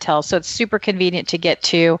Disneyland Hotel, so it's super convenient to get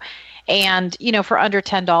to. And, for under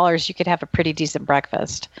 $10, you could have a pretty decent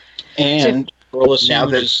breakfast. And Earl of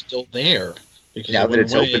Sandwich is still there. Now that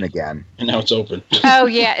it's open again. And now it's open. Oh,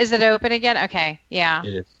 yeah. Is it open again? Okay. Yeah.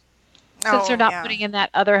 It is. Since they're not putting in that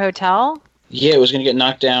other hotel? Yeah, it was going to get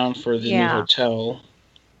knocked down for the new hotel.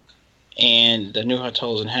 And the new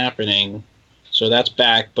hotel isn't happening. So that's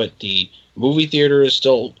back, but the movie theater is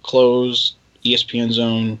still closed. ESPN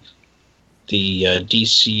Zone, the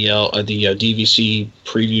DCL, the DVC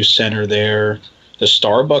preview center there. The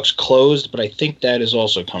Starbucks closed, but I think that is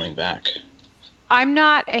also coming back. I'm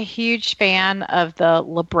not a huge fan of the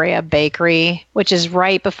La Brea Bakery, which is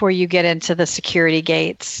right before you get into the security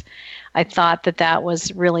gates. I thought that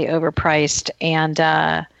was really overpriced, and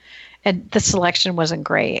the selection wasn't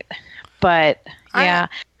great. But yeah,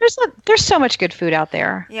 there's so much good food out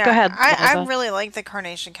there. Yeah, go ahead. I really like the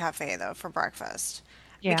Carnation Cafe though for breakfast.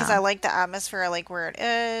 Yeah. Because I like the atmosphere. I like where it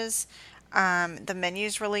is. The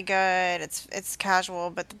menu's really good. It's casual,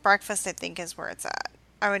 but the breakfast I think is where it's at.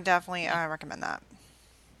 I would definitely recommend that.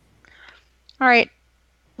 All right.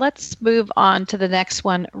 Let's move on to the next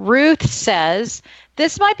one. Ruth says,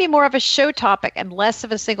 this might be more of a show topic and less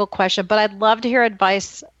of a single question, but I'd love to hear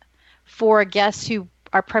advice for guests who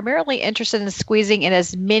are primarily interested in squeezing in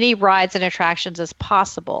as many rides and attractions as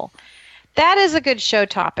possible. That is a good show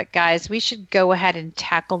topic, guys. We should go ahead and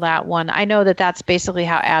tackle that one. I know that's basically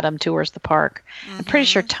how Adam tours the park. Mm-hmm. I'm pretty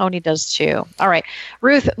sure Tony does too. All right.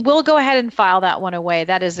 Ruth, we'll go ahead and file that one away.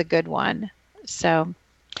 That is a good one. So,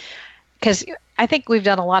 because I think we've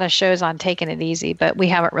done a lot of shows on taking it easy, but we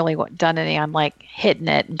haven't really done any on like hitting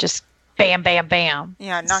it and just bam, bam, bam.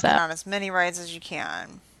 Yeah, knocking on as many rides as you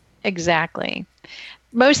can. Exactly.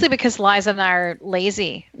 Mostly because Liza and I are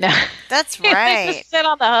lazy. That's right. Just sit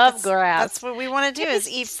on the hub grass. That's what we want to do is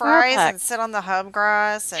eat fries and sit on the hub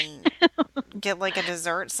grass and get like a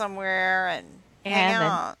dessert somewhere and hang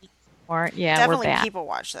out. Definitely we're bad. People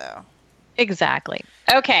watch though. Exactly.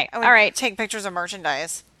 Okay. All right. Take pictures of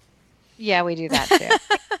merchandise. Yeah, we do that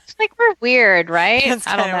too. It's like we're weird, right? It's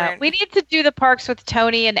I don't know. Weird. We need to do the parks with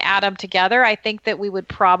Tony and Adam together. I think that we would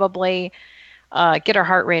probably get our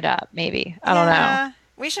heart rate up, maybe. I don't know.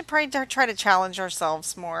 We should probably try to challenge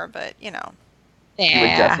ourselves more, but Yeah. You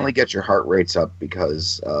would definitely get your heart rates up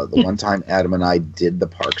because the one time Adam and I did the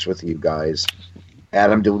parks with you guys,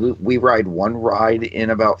 Adam, did we ride one ride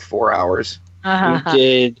in about 4 hours? Uh-huh. We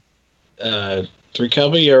did 3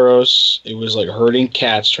 Caballeros. It was like herding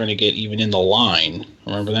cats trying to get even in the line.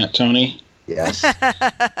 Remember that, Tony? Yes.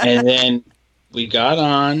 And then we got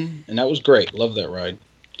on, and that was great. Love that ride.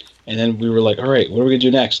 And then we were like, all right, what are we going to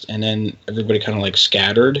do next? And then everybody kind of like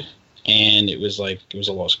scattered, and it was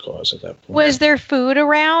a lost cause at that point. Was there food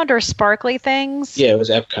around or sparkly things? Yeah, it was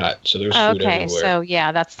Epcot, so there's food everywhere. Okay, so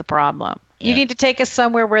yeah, that's the problem. Yeah. You need to take us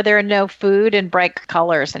somewhere where there are no food and bright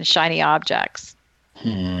colors and shiny objects.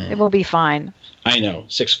 It will be fine. I know.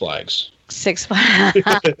 Six Flags. Six Flags.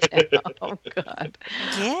 Oh, God.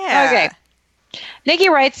 Yeah. Okay. Nikki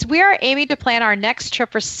writes, we are aiming to plan our next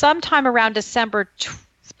trip for sometime around December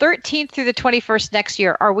 13th through the 21st next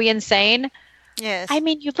year. Are we insane? Yes. I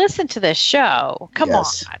mean, you listen to this show. Come on.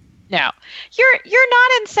 Yes. No. You're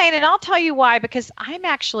not insane, and I'll tell you why, because I'm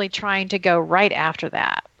actually trying to go right after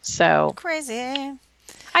that. So crazy.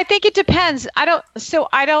 I think it depends. I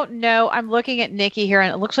don't know. I'm looking at Nikki here,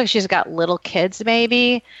 and it looks like she's got little kids,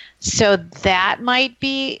 maybe. So that might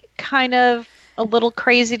be kind of a little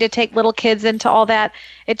crazy to take little kids into all that.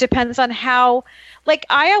 It depends on how. Like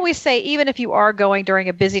I always say, even if you are going during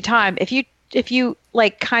a busy time, if you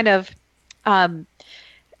like kind of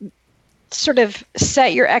sort of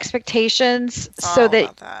set your expectations so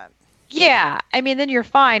that. Yeah, I mean, then you're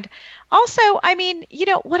fine. Also, I mean,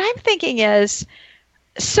 what I'm thinking is,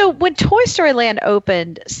 so when Toy Story Land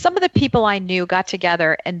opened, some of the people I knew got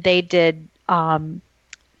together and they did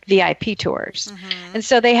VIP tours. Mm-hmm. And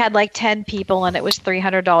so they had like 10 people and it was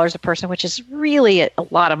 $300 a person, which is really a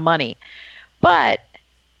lot of money. But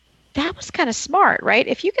that was kind of smart, right?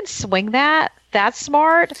 If you can swing that, that's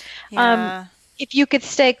smart. Yeah. If you could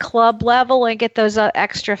stay club level and get those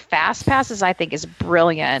extra fast passes, I think is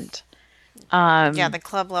brilliant. Yeah, the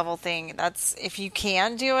club level thing, that's, if you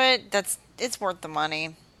can do it, it's worth the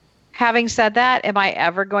money. Having said that, am I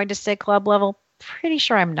ever going to stay club level? Pretty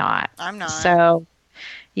sure I'm not. I'm not. So,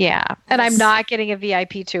 yeah. And I'm not getting a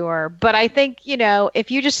VIP tour. But I think,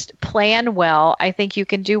 if you just plan well, I think you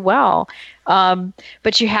can do well.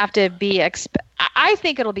 But you have to be, I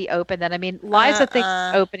think it'll be open then. I mean, Liza thinks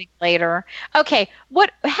it's opening later. Okay.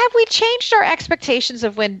 What, have we changed our expectations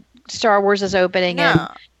of when Star Wars is opening? No.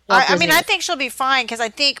 I mean, I think she'll be fine because I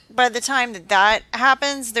think by the time that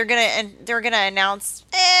happens, they're gonna announce.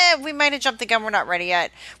 We might have jumped the gun. We're not ready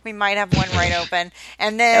yet. We might have one right open,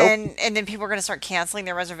 and then people are gonna start canceling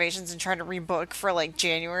their reservations and trying to rebook for like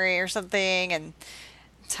January or something. And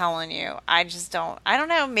I'm telling you, I just don't. I don't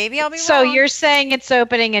know. Maybe I'll be wrong. So you're saying it's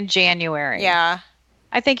opening in January? Yeah.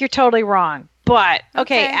 I think you're totally wrong. But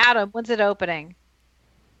okay, Adam, when's it opening?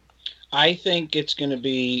 I think it's going to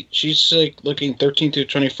be, she's like looking 13th through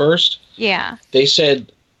 21st. Yeah. They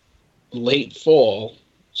said late fall.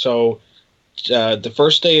 So the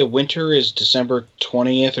first day of winter is December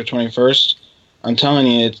 20th or 21st. I'm telling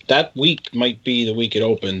you, that week might be the week it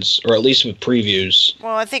opens, or at least with previews.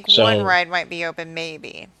 Well, I think one ride might be open,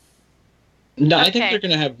 maybe. No, I think they're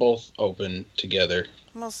going to have both open together.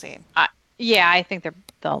 We'll see. Yeah, I think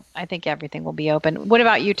I think everything will be open. What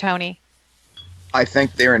about you, Tony? I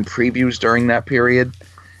think they're in previews during that period.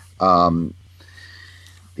 The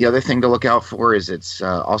other thing to look out for is it's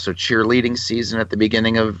also cheerleading season at the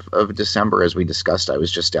beginning of December. As we discussed, I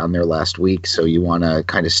was just down there last week, so you want to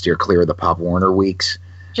kind of steer clear of the Pop Warner weeks.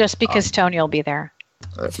 Just because Tony will be there.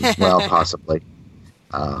 Well, possibly.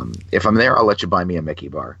 If I'm there, I'll let you buy me a Mickey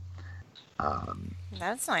bar.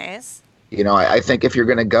 That's nice. I think if you're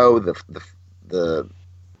going to go, the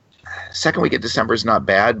second week of December is not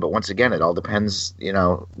bad, but once again, it all depends,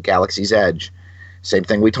 Galaxy's Edge. Same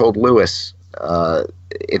thing we told Lewis.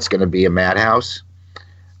 It's going to be a madhouse.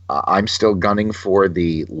 I'm still gunning for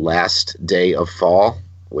the last day of fall,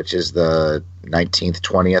 which is the 19th,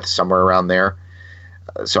 20th, somewhere around there.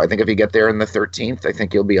 So I think if you get there in the 13th, I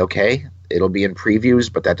think you'll be okay. It'll be in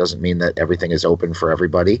previews, but that doesn't mean that everything is open for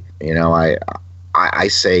everybody. I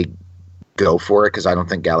say go for it because I don't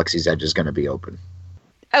think Galaxy's Edge is going to be open.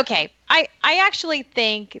 Okay. I actually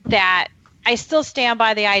think that I still stand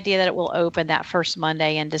by the idea that it will open that first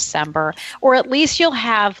Monday in December, or at least you'll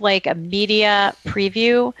have like a media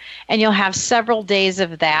preview and you'll have several days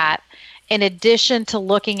of that. In addition to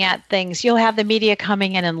looking at things, you'll have the media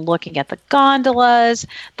coming in and looking at the gondolas.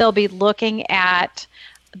 They'll be looking at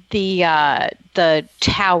the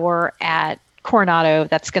tower at Coronado.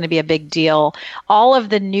 That's going to be a big deal. All of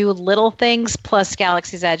the new little things plus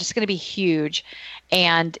Galaxy's Edge is going to be huge.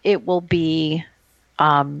 And it will be,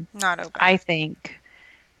 not open. I think,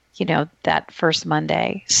 that first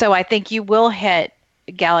Monday. So I think you will hit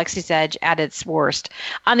Galaxy's Edge at its worst.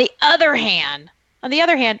 On the other hand,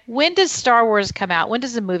 when does Star Wars come out? When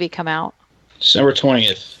does the movie come out? December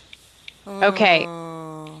 20th. Okay.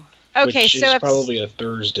 Okay, which is probably a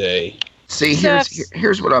Thursday. See,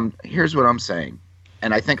 here's what I'm saying.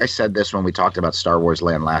 And I think I said this when we talked about Star Wars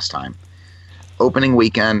Land last time. Opening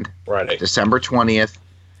weekend, Friday, December 20th,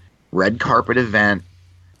 red carpet event,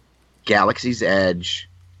 Galaxy's Edge,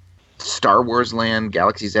 Star Wars Land,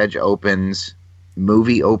 Galaxy's Edge opens,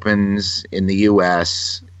 movie opens in the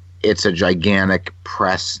U.S. It's a gigantic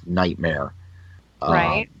press nightmare.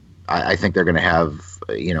 Right. I think they're going to have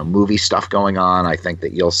movie stuff going on. I think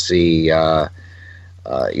that you'll see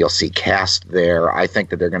cast there. I think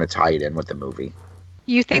that they're going to tie it in with the movie.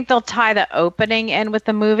 You think they'll tie the opening in with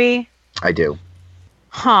the movie? I do.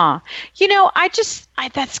 Huh.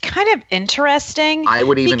 That's kind of interesting. I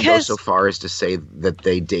would even go so far as to say that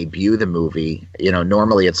they debut the movie.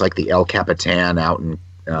 Normally it's like the El Capitan out in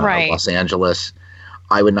Los Angeles.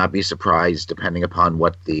 I would not be surprised, depending upon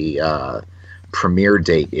what the premiere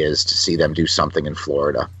date is to see them do something in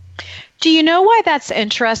Florida. Do you know why that's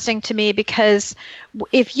interesting to me? Because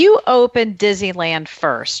if you open Disneyland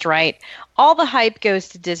first, right, all the hype goes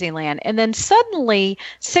to Disneyland. And then suddenly,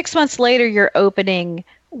 6 months later, you're opening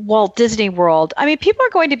Walt Disney World. I mean, people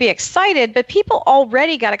are going to be excited, but people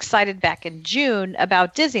already got excited back in June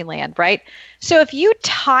about Disneyland, right? So if you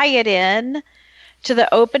tie it in to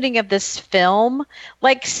the opening of this film,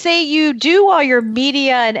 like say you do all your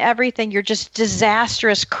media and everything, you're just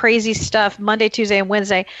disastrous, crazy stuff Monday, Tuesday, and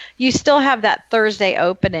Wednesday, you still have that Thursday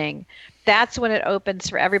opening. That's when it opens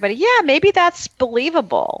for everybody. Yeah, maybe that's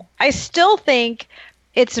believable. I still think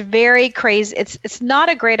it's very crazy. It's not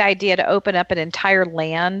a great idea to open up an entire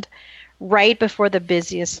land right before the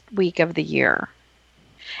busiest week of the year.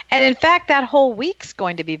 And in fact, that whole week's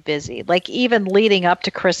going to be busy. Like even leading up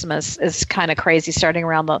to Christmas is kind of crazy, starting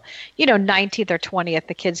around the, 19th or 20th,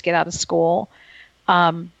 the kids get out of school.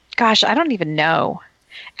 Gosh, I don't even know.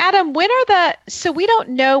 Adam, so we don't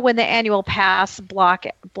know when the annual pass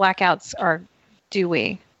blackouts are, do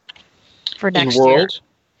we? For next year?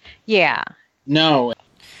 Yeah. No.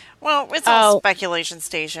 Well, it's all speculation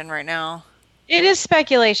station right now. It is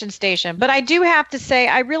speculation station, but I do have to say,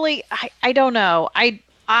 I don't know. I'm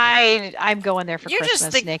going there for You're Christmas.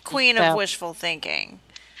 You're just the Nikki, queen of wishful thinking.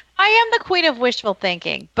 I am the queen of wishful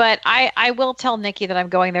thinking, but I will tell Nikki that I'm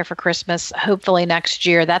going there for Christmas, hopefully next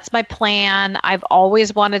year. That's my plan. I've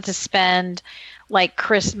always wanted to spend like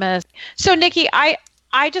Christmas. So Nikki, I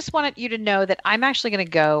just wanted you to know that I'm actually going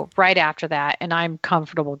to go right after that, and I'm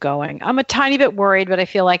comfortable going. I'm a tiny bit worried, but I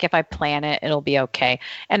feel like if I plan it, it'll be okay.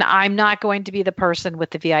 And I'm not going to be the person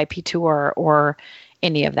with the VIP tour or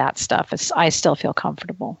any of that stuff. I still feel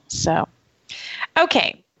comfortable. So,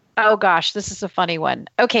 okay. Oh gosh, this is a funny one.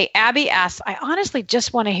 Okay, Abby asks, I honestly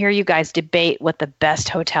just want to hear you guys debate what the best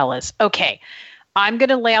hotel is. Okay, I'm going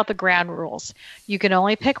to lay out the ground rules. You can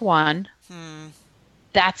only pick one.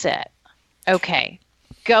 That's it. Okay,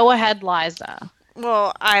 go ahead, Liza.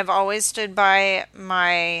 Well, I've always stood by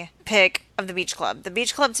my pick of the Beach Club. The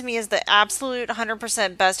Beach Club to me is the absolute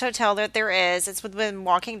 100% best hotel that there is. It's within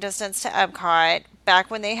walking distance to Epcot.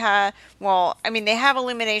 Back when they had, they have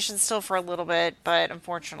Illumination still for a little bit, but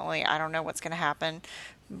unfortunately, I don't know what's going to happen.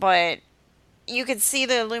 But you could see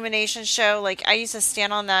the Illumination show. Like, I used to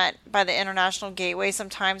stand on that by the International Gateway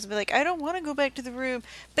sometimes and be like, I don't want to go back to the room.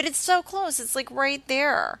 But it's so close. It's like right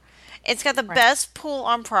there. It's got the best pool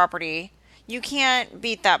on property. You can't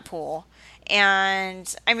beat that pool.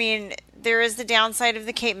 And, there is the downside of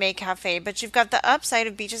the Cape May Cafe, but you've got the upside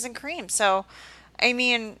of Beaches and Cream. So,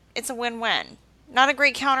 it's a win-win. Not a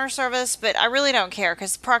great counter service, but I really don't care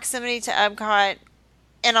because proximity to Epcot,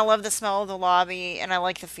 and I love the smell of the lobby, and I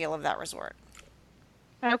like the feel of that resort.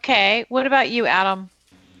 Okay. What about you, Adam?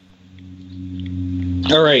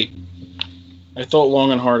 All right. I thought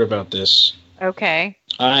long and hard about this. Okay.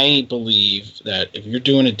 I believe that if you're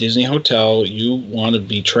doing a Disney hotel, you want to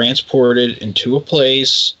be transported into a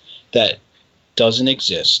place that doesn't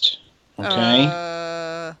exist. Okay?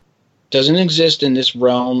 Doesn't exist in this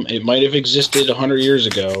realm. It might have existed 100 years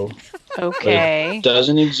ago. Okay. It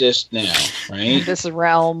doesn't exist now, right? This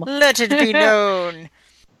realm. Let it be known.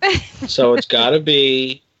 So it's got to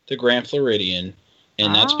be the Grand Floridian,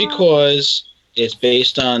 and that's because it's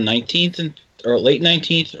based on 19th or late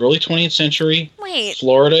 19th, early 20th century. Wait.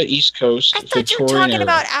 Florida, East Coast, I thought you were talking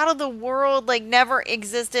about out of the world, like never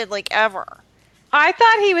existed, like ever. I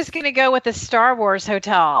thought he was going to go with the Star Wars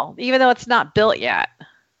hotel, even though it's not built yet.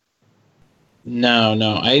 No.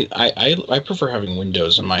 I prefer having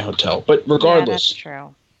windows in my hotel, but regardless,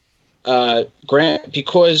 yeah, that's true.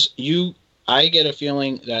 Because I get a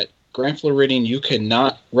feeling that Grand Floridian, you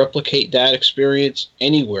cannot replicate that experience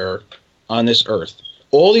anywhere on this earth.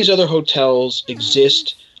 All these other hotels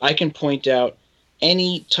exist. I can point out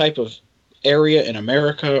any type of area in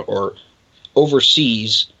America or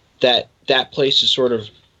overseas that place is sort of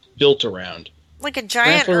built around. Like a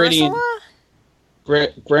giant Ursula?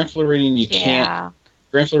 Grand Floridian, you can't.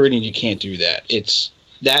 Grand Floridian, you can't do that.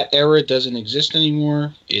 That era doesn't exist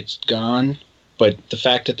anymore. It's gone. But the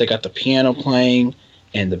fact that they got the piano playing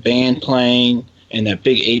and the band playing and that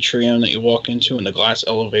big atrium that you walk into and the glass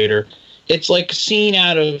elevator, it's like a scene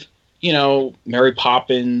out of Mary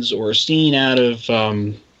Poppins or a scene out of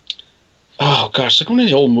like one of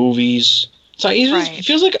the old movies. It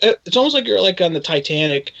feels like it's almost like you're like on the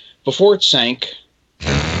Titanic before it sank.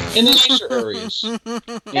 In the nicer areas. In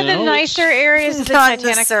the nicer areas of the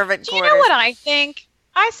Titanic. Do you know what I think?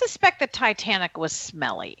 I suspect the Titanic was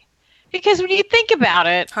smelly. Because when you think about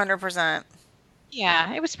it... 100%.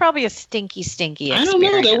 Yeah, it was probably a stinky experience. I don't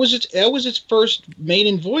know. That was its first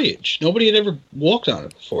maiden voyage. Nobody had ever walked on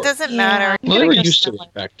it before. Doesn't matter. Well, they were used to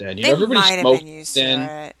it back then. You know, everybody smoked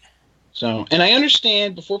then. So, and I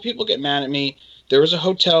understand. Before people get mad at me, there was a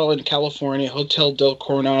hotel in California, Hotel del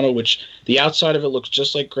Coronado, which the outside of it looks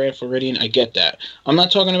just like Grand Floridian. I get that. I'm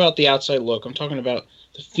not talking about the outside look. I'm talking about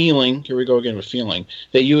the feeling. Here we go again with feeling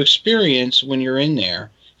that you experience when you're in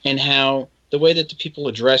there, and how the way that the people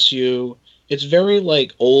address you. It's very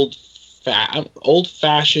like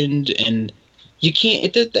old-fashioned, and you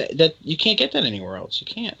can't you can't get that anywhere else. You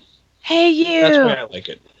can't. Hey, you. That's why I like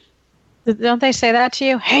it. Don't they say that to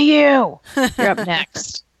you? Hey, you. You're up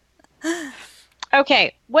next.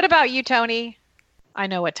 Okay, what about you, Tony? I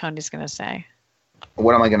know what Tony's going to say.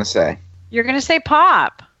 What am I going to say? You're going to say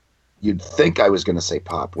pop. You'd think I was going to say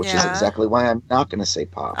pop, which is exactly why I'm not going to say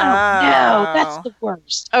pop. Oh, no, that's the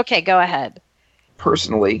worst. Okay, go ahead.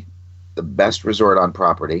 Personally, the best resort on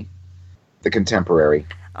property, the Contemporary.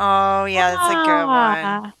 Oh, yeah, that's a good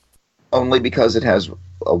one. Only because it has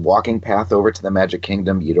a walking path over to the Magic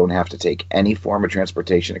Kingdom. You don't have to take any form of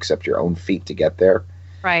transportation except your own feet to get there.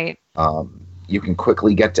 Right. You can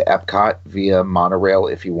quickly get to Epcot via monorail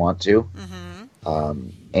if you want to. Mm-hmm.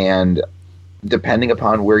 And depending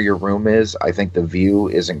upon where your room is, I think the view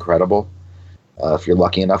is incredible. If you're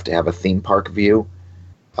lucky enough to have a theme park view,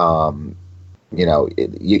 you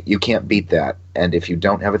can't beat that. And if you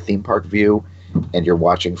don't have a theme park view and you're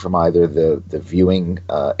watching from either the viewing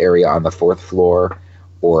area on the 4th floor,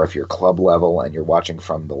 or if you're club level and you're watching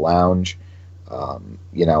from the lounge,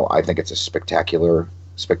 I think it's a spectacular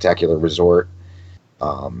resort.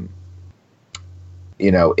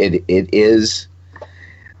 It is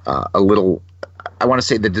a little, I want to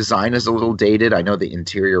say the design is a little dated. I know the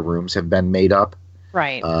interior rooms have been made up.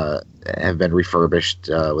 Right. Have been refurbished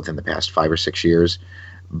within the past 5 or 6 years.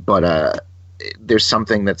 But there's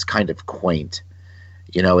something that's kind of quaint.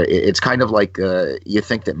 It's kind of like you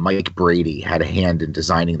think that Mike Brady had a hand in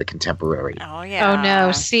designing the Contemporary. Oh, yeah. Oh,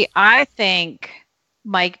 no. See, I think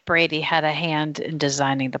Mike Brady had a hand in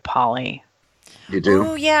designing the Poly. You do?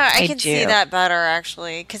 Oh, yeah. I can see that better,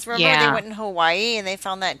 actually. Because remember they went in Hawaii and they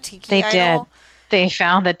found that tiki idol? They did. They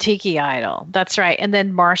found the tiki idol. That's right. And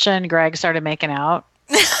then Marsha and Greg started making out.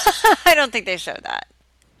 I don't think they showed that.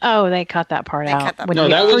 Oh, they cut that part out. No,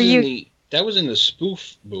 that was in the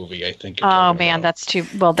spoof movie, I think. Oh man, that's too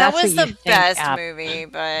well. That was the best movie,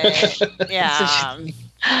 but yeah.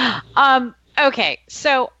 Okay,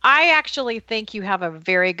 so I actually think you have a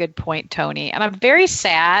very good point, Tony, and I'm very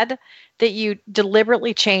sad that you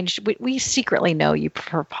deliberately changed. We secretly know you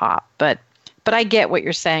prefer pop, but I get what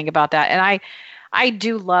you're saying about that, and I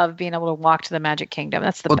do love being able to walk to the Magic Kingdom.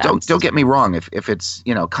 That's the best. Don't get me wrong. If it's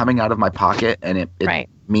coming out of my pocket and it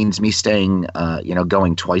means me staying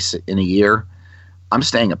going twice in a year, I'm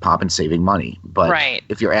staying at Pop and saving money. But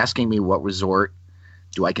if you're asking me what resort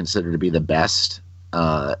do I consider to be the best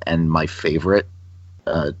and my favorite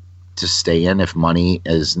to stay in if money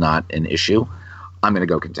is not an issue, I'm going to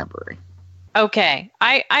go Contemporary. Okay,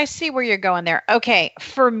 I see where you're going there. Okay,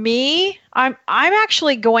 for me, I'm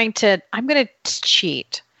actually going to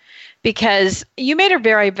cheat because you made a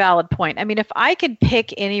very valid point. I mean, if I could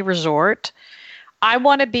pick any resort, I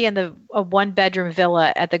want to be in a 1-bedroom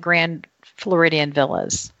villa at the Grand Floridian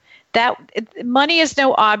Villas. That money is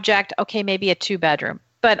no object. Okay, maybe a 2-bedroom,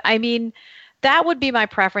 but I mean, that would be my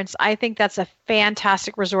preference. I think that's a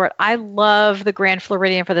fantastic resort. I love the Grand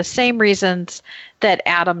Floridian for the same reasons that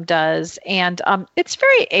Adam does. And it's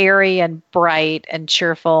very airy and bright and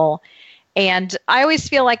cheerful. And I always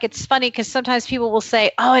feel like it's funny because sometimes people will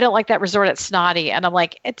say, oh, I don't like that resort, it's snotty. And I'm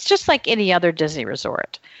like, it's just like any other Disney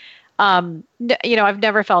resort. I've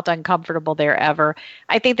never felt uncomfortable there ever.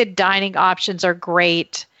 I think the dining options are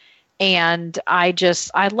great. And I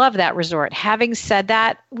love that resort. Having said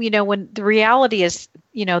that, when the reality is,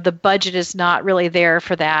 the budget is not really there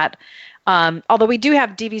for that. Although we do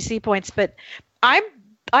have DVC points, but I'm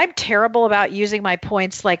terrible about using my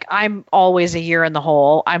points. Like I'm always a year in the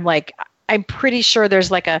hole. I'm pretty sure there's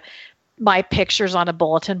like my pictures on a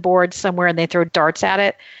bulletin board somewhere and they throw darts at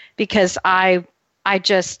it because I'm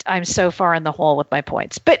so far in the hole with my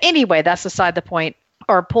points. But anyway, that's aside the point.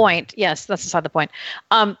 Yes, that's aside the point.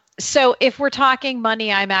 So if we're talking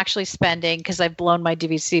money I'm actually spending because I've blown my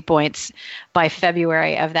DVC points by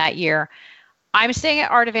February of that year, I'm staying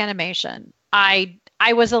at Art of Animation. I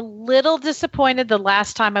was a little disappointed the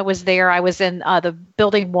last time I was there. I was in the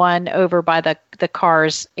Building 1 over by the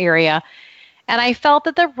Cars area, and I felt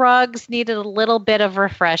that the rugs needed a little bit of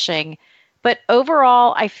refreshing. But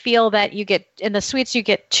overall, I feel that you get in the suites, you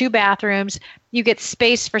get 2 bathrooms, you get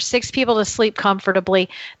space for 6 people to sleep comfortably.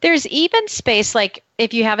 There's even space, like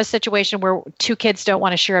if you have a situation where 2 kids don't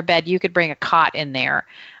want to share a bed, you could bring a cot in there.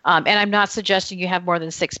 And I'm not suggesting you have more than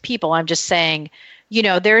 6 people. I'm just saying,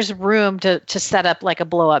 there's room to set up like a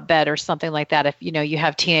blow up bed or something like that. If, you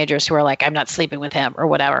have teenagers who are like, I'm not sleeping with him or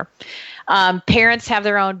whatever. Parents have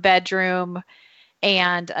their own bedroom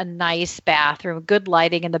and a nice bathroom, good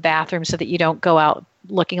lighting in the bathroom so that you don't go out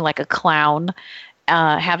looking like a clown,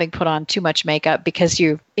 having put on too much makeup because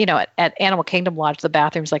at Animal Kingdom Lodge, the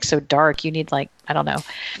bathroom's like so dark. You need I don't know.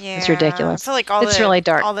 Yeah, it's ridiculous. I feel like it's really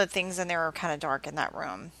dark. All the things in there are kind of dark in that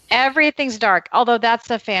room. Everything's dark, although that's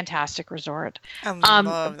a fantastic resort. I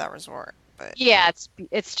love that resort. But yeah,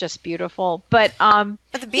 it's just beautiful. But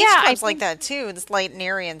the beach club's like that too. It's light and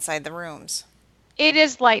airy inside the rooms. It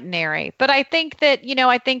is light and airy, but I think that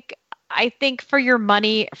I think for your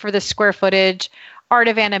money, for the square footage, Art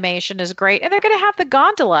of Animation is great, and they're going to have the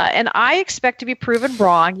gondola, and I expect to be proven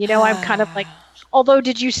wrong. I'm kind of like, although,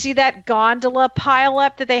 did you see that gondola pile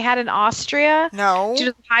up that they had in Austria? No. Due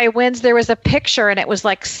to the high winds, there was a picture, and it was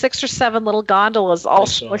like 6 or 7 little gondolas all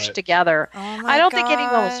smushed together. Oh my I don't think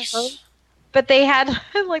anyone was hurt. But they had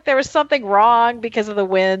there was something wrong because of the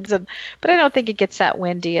winds, but I don't think it gets that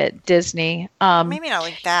windy at Disney. Maybe not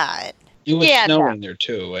like that. It was snowing there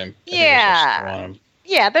too. Yeah,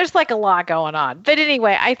 there's a lot going on. But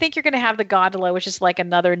anyway, I think you're going to have the gondola, which is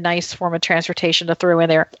another nice form of transportation to throw in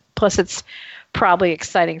there. Plus, it's probably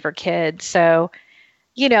exciting for kids. So,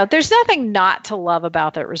 there's nothing not to love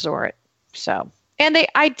about that resort. So. And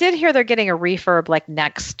I did hear they're getting a refurb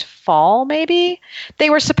next fall, maybe.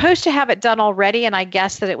 They were supposed to have it done already, and I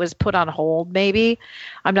guess that it was put on hold, maybe.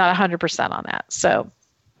 I'm not 100% on that. So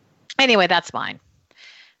anyway, that's mine.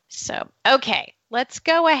 So, okay, let's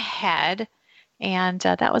go ahead. And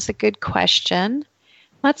that was a good question.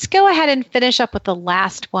 Let's go ahead and finish up with the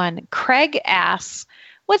last one. Craig asks,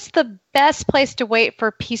 what's the best place to wait for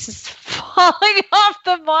pieces falling off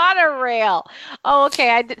the monorail? Oh,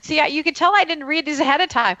 okay. You can tell I didn't read these ahead of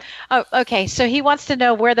time. Oh, okay. So he wants to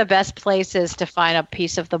know where the best place is to find a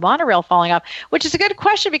piece of the monorail falling off, which is a good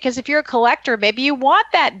question because if you're a collector, maybe you want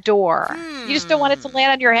that door. You just don't want it to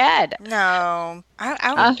land on your head. No.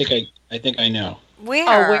 I think I know. Where?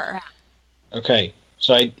 Oh, where? Okay.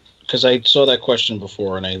 So because I saw that question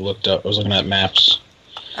before and I was looking at maps.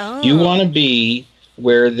 Oh. You want to be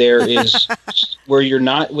where there is, where you're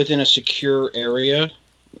not within a secure area,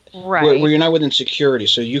 right? Where you're not within security,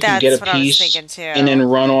 so you can get a piece and then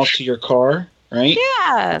run off to your car, right?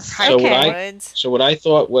 Yes. So what I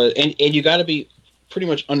thought was, and you got to be pretty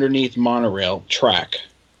much underneath monorail track.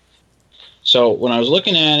 So when I was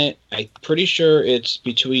looking at it, I'm pretty sure it's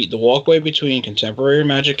between the walkway between Contemporary and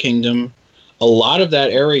Magic Kingdom. A lot of that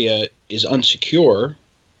area is unsecure,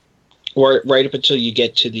 or right up until you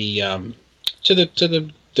get to the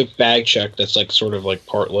the bag check that's sort of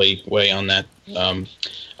partly way on that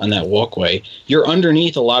walkway. You're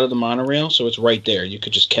underneath a lot of the monorail, so it's right there. You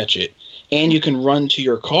could just catch it. And you can run to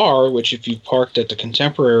your car, which if you parked at the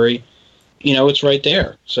Contemporary, it's right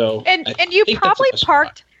there. So and you probably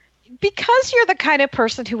parked because you're the kind of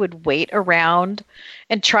person who would wait around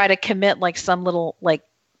and try to commit some little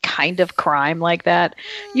kind of crime like that.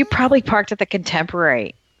 You probably parked at the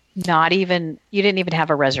Contemporary. You didn't even have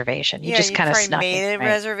a reservation. You just kind of snuck made a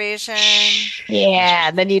reservation. Yeah,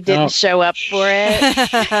 and then you didn't show up for it.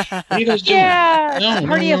 What are you guys doing? Yeah,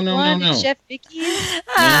 Party of One, Chef Vicky's.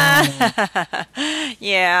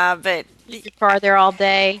 Yeah, but your car there all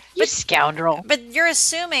day. You scoundrel. But you're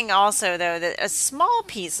assuming also though that a small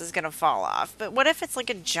piece is going to fall off. But what if it's a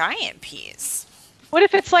giant piece? What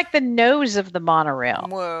if it's the nose of the monorail?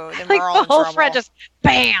 Whoa, then we're all the whole in thread just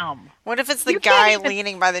bam. What if it's the guy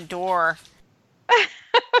leaning by the door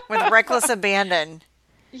with reckless abandon?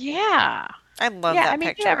 Yeah. I love that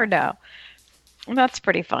picture. You never know. That's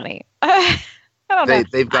pretty funny. I don't know.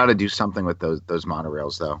 They've got to do something with those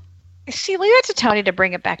monorails, though. See, leave it to Tony to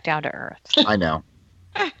bring it back down to earth. I know.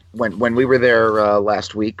 When we were there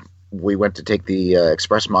last week, we went to take the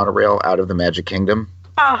express monorail out of the Magic Kingdom.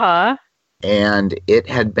 Uh-huh. And it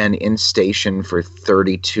had been in station for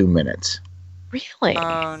 32 minutes. Really?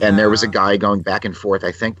 Oh, no. And there was a guy going back and forth.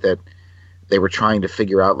 I think that they were trying to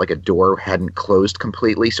figure out a door hadn't closed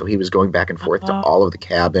completely, so he was going back and forth to all of the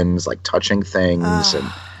cabins, touching things.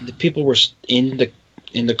 And the people were in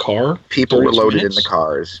the car. People were loaded in the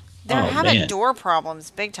cars. They're having door problems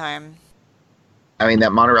big time. I mean,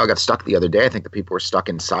 that monorail got stuck the other day. I think the people were stuck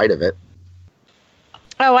inside of it.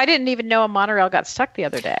 Oh, I didn't even know a monorail got stuck the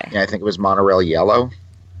other day. Yeah, I think it was monorail yellow.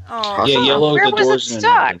 Oh, yeah, yellow. Where the was doors it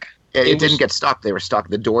stuck? It didn't get stuck. They were stuck.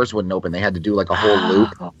 The doors wouldn't open. They had to do like a whole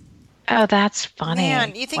loop. Oh, that's funny.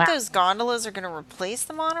 Man, you think those gondolas are going to replace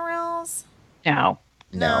the monorails? No.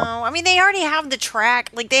 I mean, they already have the track.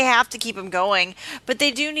 Like, they have to keep them going. But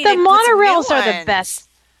they do need the to put some new monorails are the ones. best.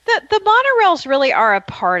 The monorails really are a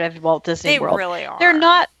part of Walt Disney World. They really are.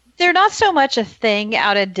 They're not so much a thing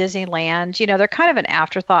out at Disneyland. You know, they're kind of an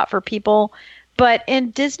afterthought for people. But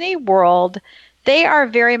in Disney World, they are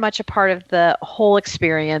very much a part of the whole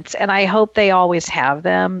experience, and I hope they always have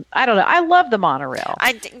them. I don't know. I love the monorail.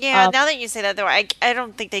 Now that you say that, though, I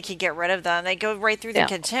don't think they could get rid of them. They go right through the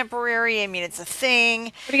Contemporary. I mean, it's a thing.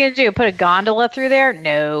 What are you going to do? Put a gondola through there?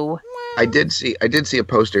 No. I did see a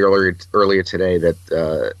post earlier today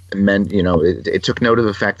that meant, it took note of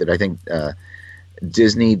the fact that I think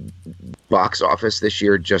Disney box office this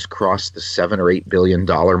year just crossed the $7 or $8 billion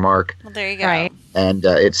mark. Well, there you go. Right. And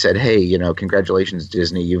it said, hey, congratulations,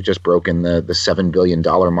 Disney. You've just broken the $7 billion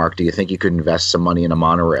mark. Do you think you could invest some money in a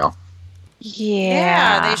monorail?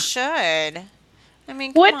 Yeah. They should. I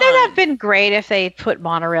mean, wouldn't it have been great if they put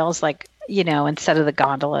monorails instead of the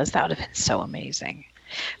gondolas? That would have been so amazing.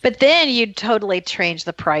 But then you'd totally change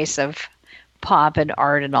the price of pop and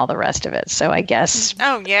art and all the rest of it. So I guess.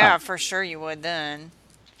 Oh, yeah, for sure you would then.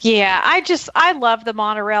 Yeah, I love the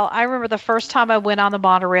monorail. I remember the first time I went on the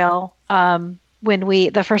monorail,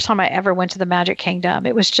 the first time I ever went to the Magic Kingdom,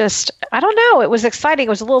 it was just, I don't know, it was exciting. It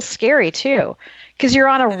was a little scary too, because you're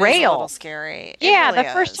on a rail. It's a little scary. Yeah, the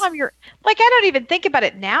first time you're, I don't even think about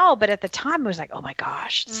it now, but at the time it was like, oh my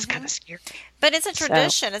gosh, this is kind of scary. But it's a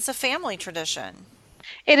tradition. It's a family tradition.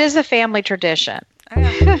 It is a family tradition. Oh,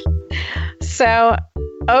 yeah. So,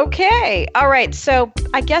 okay. All right. So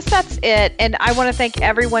I guess that's it. And I want to thank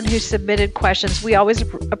everyone who submitted questions. We always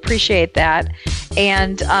appreciate that.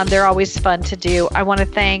 And they're always fun to do. I want to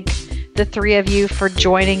thank the three of you for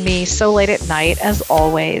joining me so late at night, as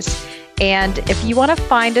always. And if you want to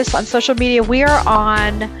find us on social media, we're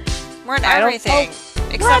on everything.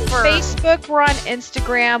 We're on Facebook. We're on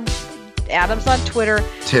Instagram. Adam's on Twitter.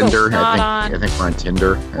 Tinder. I think we're on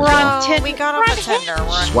Tinder. We're on Tinder. We got off of Tinder.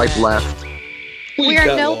 Swipe left. We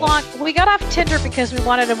got off Tinder because we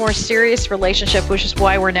wanted a more serious relationship, which is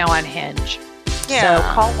why we're now on Hinge. Yeah. So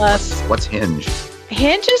call us. What's Hinge?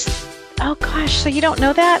 Hinge is, oh gosh, so you don't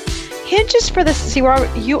know that? Hinge is for this. See,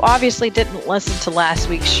 you obviously didn't listen to last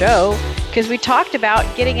week's show because we talked about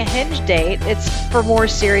getting a Hinge date. It's for more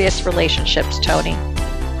serious relationships, Tony.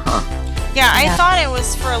 Huh. Yeah, I thought it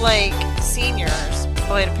was for seniors,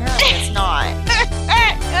 but apparently it's not.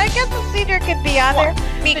 I guess a senior could be on there.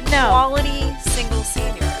 I mean, quality single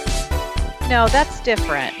seniors. No, that's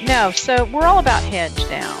different. No, so we're all about Hinge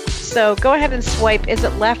now. So go ahead and swipe. Is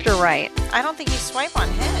it left or right? I don't think you swipe on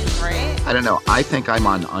Hinge, right? I don't know. I think I'm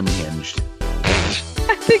on Unhinged.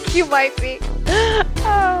 I think you might be.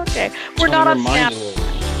 Oh, okay. We're not on Snapchat.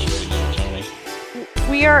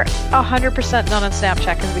 We are 100% not on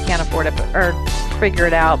Snapchat because we can't afford it or figure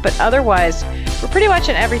it out. But otherwise, we're pretty much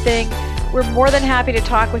in everything. We're more than happy to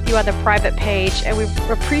talk with you on the private page, and we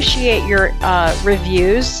appreciate your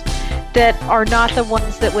reviews that are not the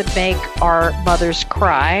ones that would make our mothers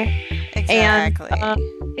cry. Exactly. And,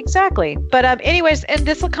 exactly. But anyways, and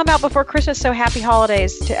this will come out before Christmas, so happy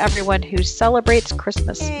holidays to everyone who celebrates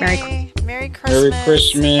Christmas. Yay. Merry Christmas. Merry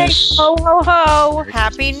Christmas. Hey, ho, ho, ho.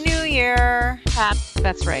 Happy New Year.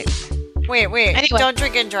 That's right. Wait. Anyway. Don't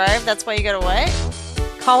drink and drive? That's why you go to what?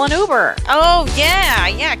 Call an Uber. Oh,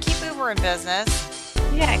 yeah. Keep Uber in business.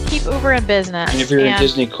 Yeah, keep Uber in business. And if you're in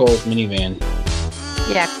Disney Cold minivan.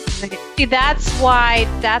 Yeah. See, that's why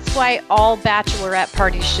all bachelorette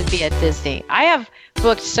parties should be at Disney. I have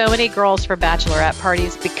booked so many girls for bachelorette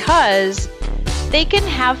parties because they can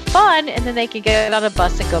have fun and then they can get on a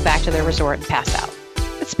bus and go back to their resort and pass out.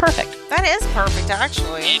 It's perfect. That is perfect,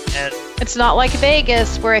 actually. It's not like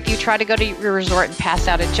Vegas, where if you try to go to your resort and pass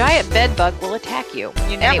out, a giant bed bug will attack you.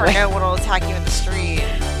 You never know what will attack you in the street.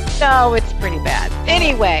 No, it's pretty bad.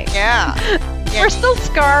 Anyway. Yeah. We're still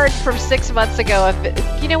scarred from 6 months ago.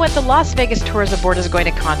 You know what? The Las Vegas Tourism Board is going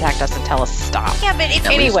to contact us and tell us to stop. Yeah, but if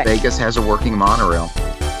anyway, Vegas has a working monorail.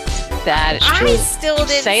 That is true. I still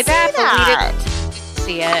didn't say that. But we didn't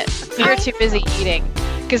see it. We were too busy eating.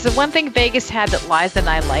 Because the one thing Vegas had that Liza and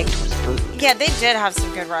I liked was food. Yeah, they did have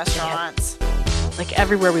some good restaurants. Like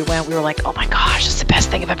everywhere we went, we were like, "Oh my gosh, this is the best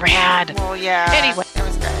thing I've ever had." Well, yeah. Anyway, it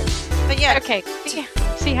was good. But yeah. Okay.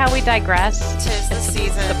 See how we digress? Tis the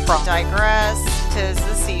season to digress. Tis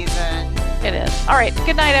the season. It is. All right.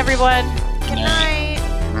 Good night, everyone. Good night.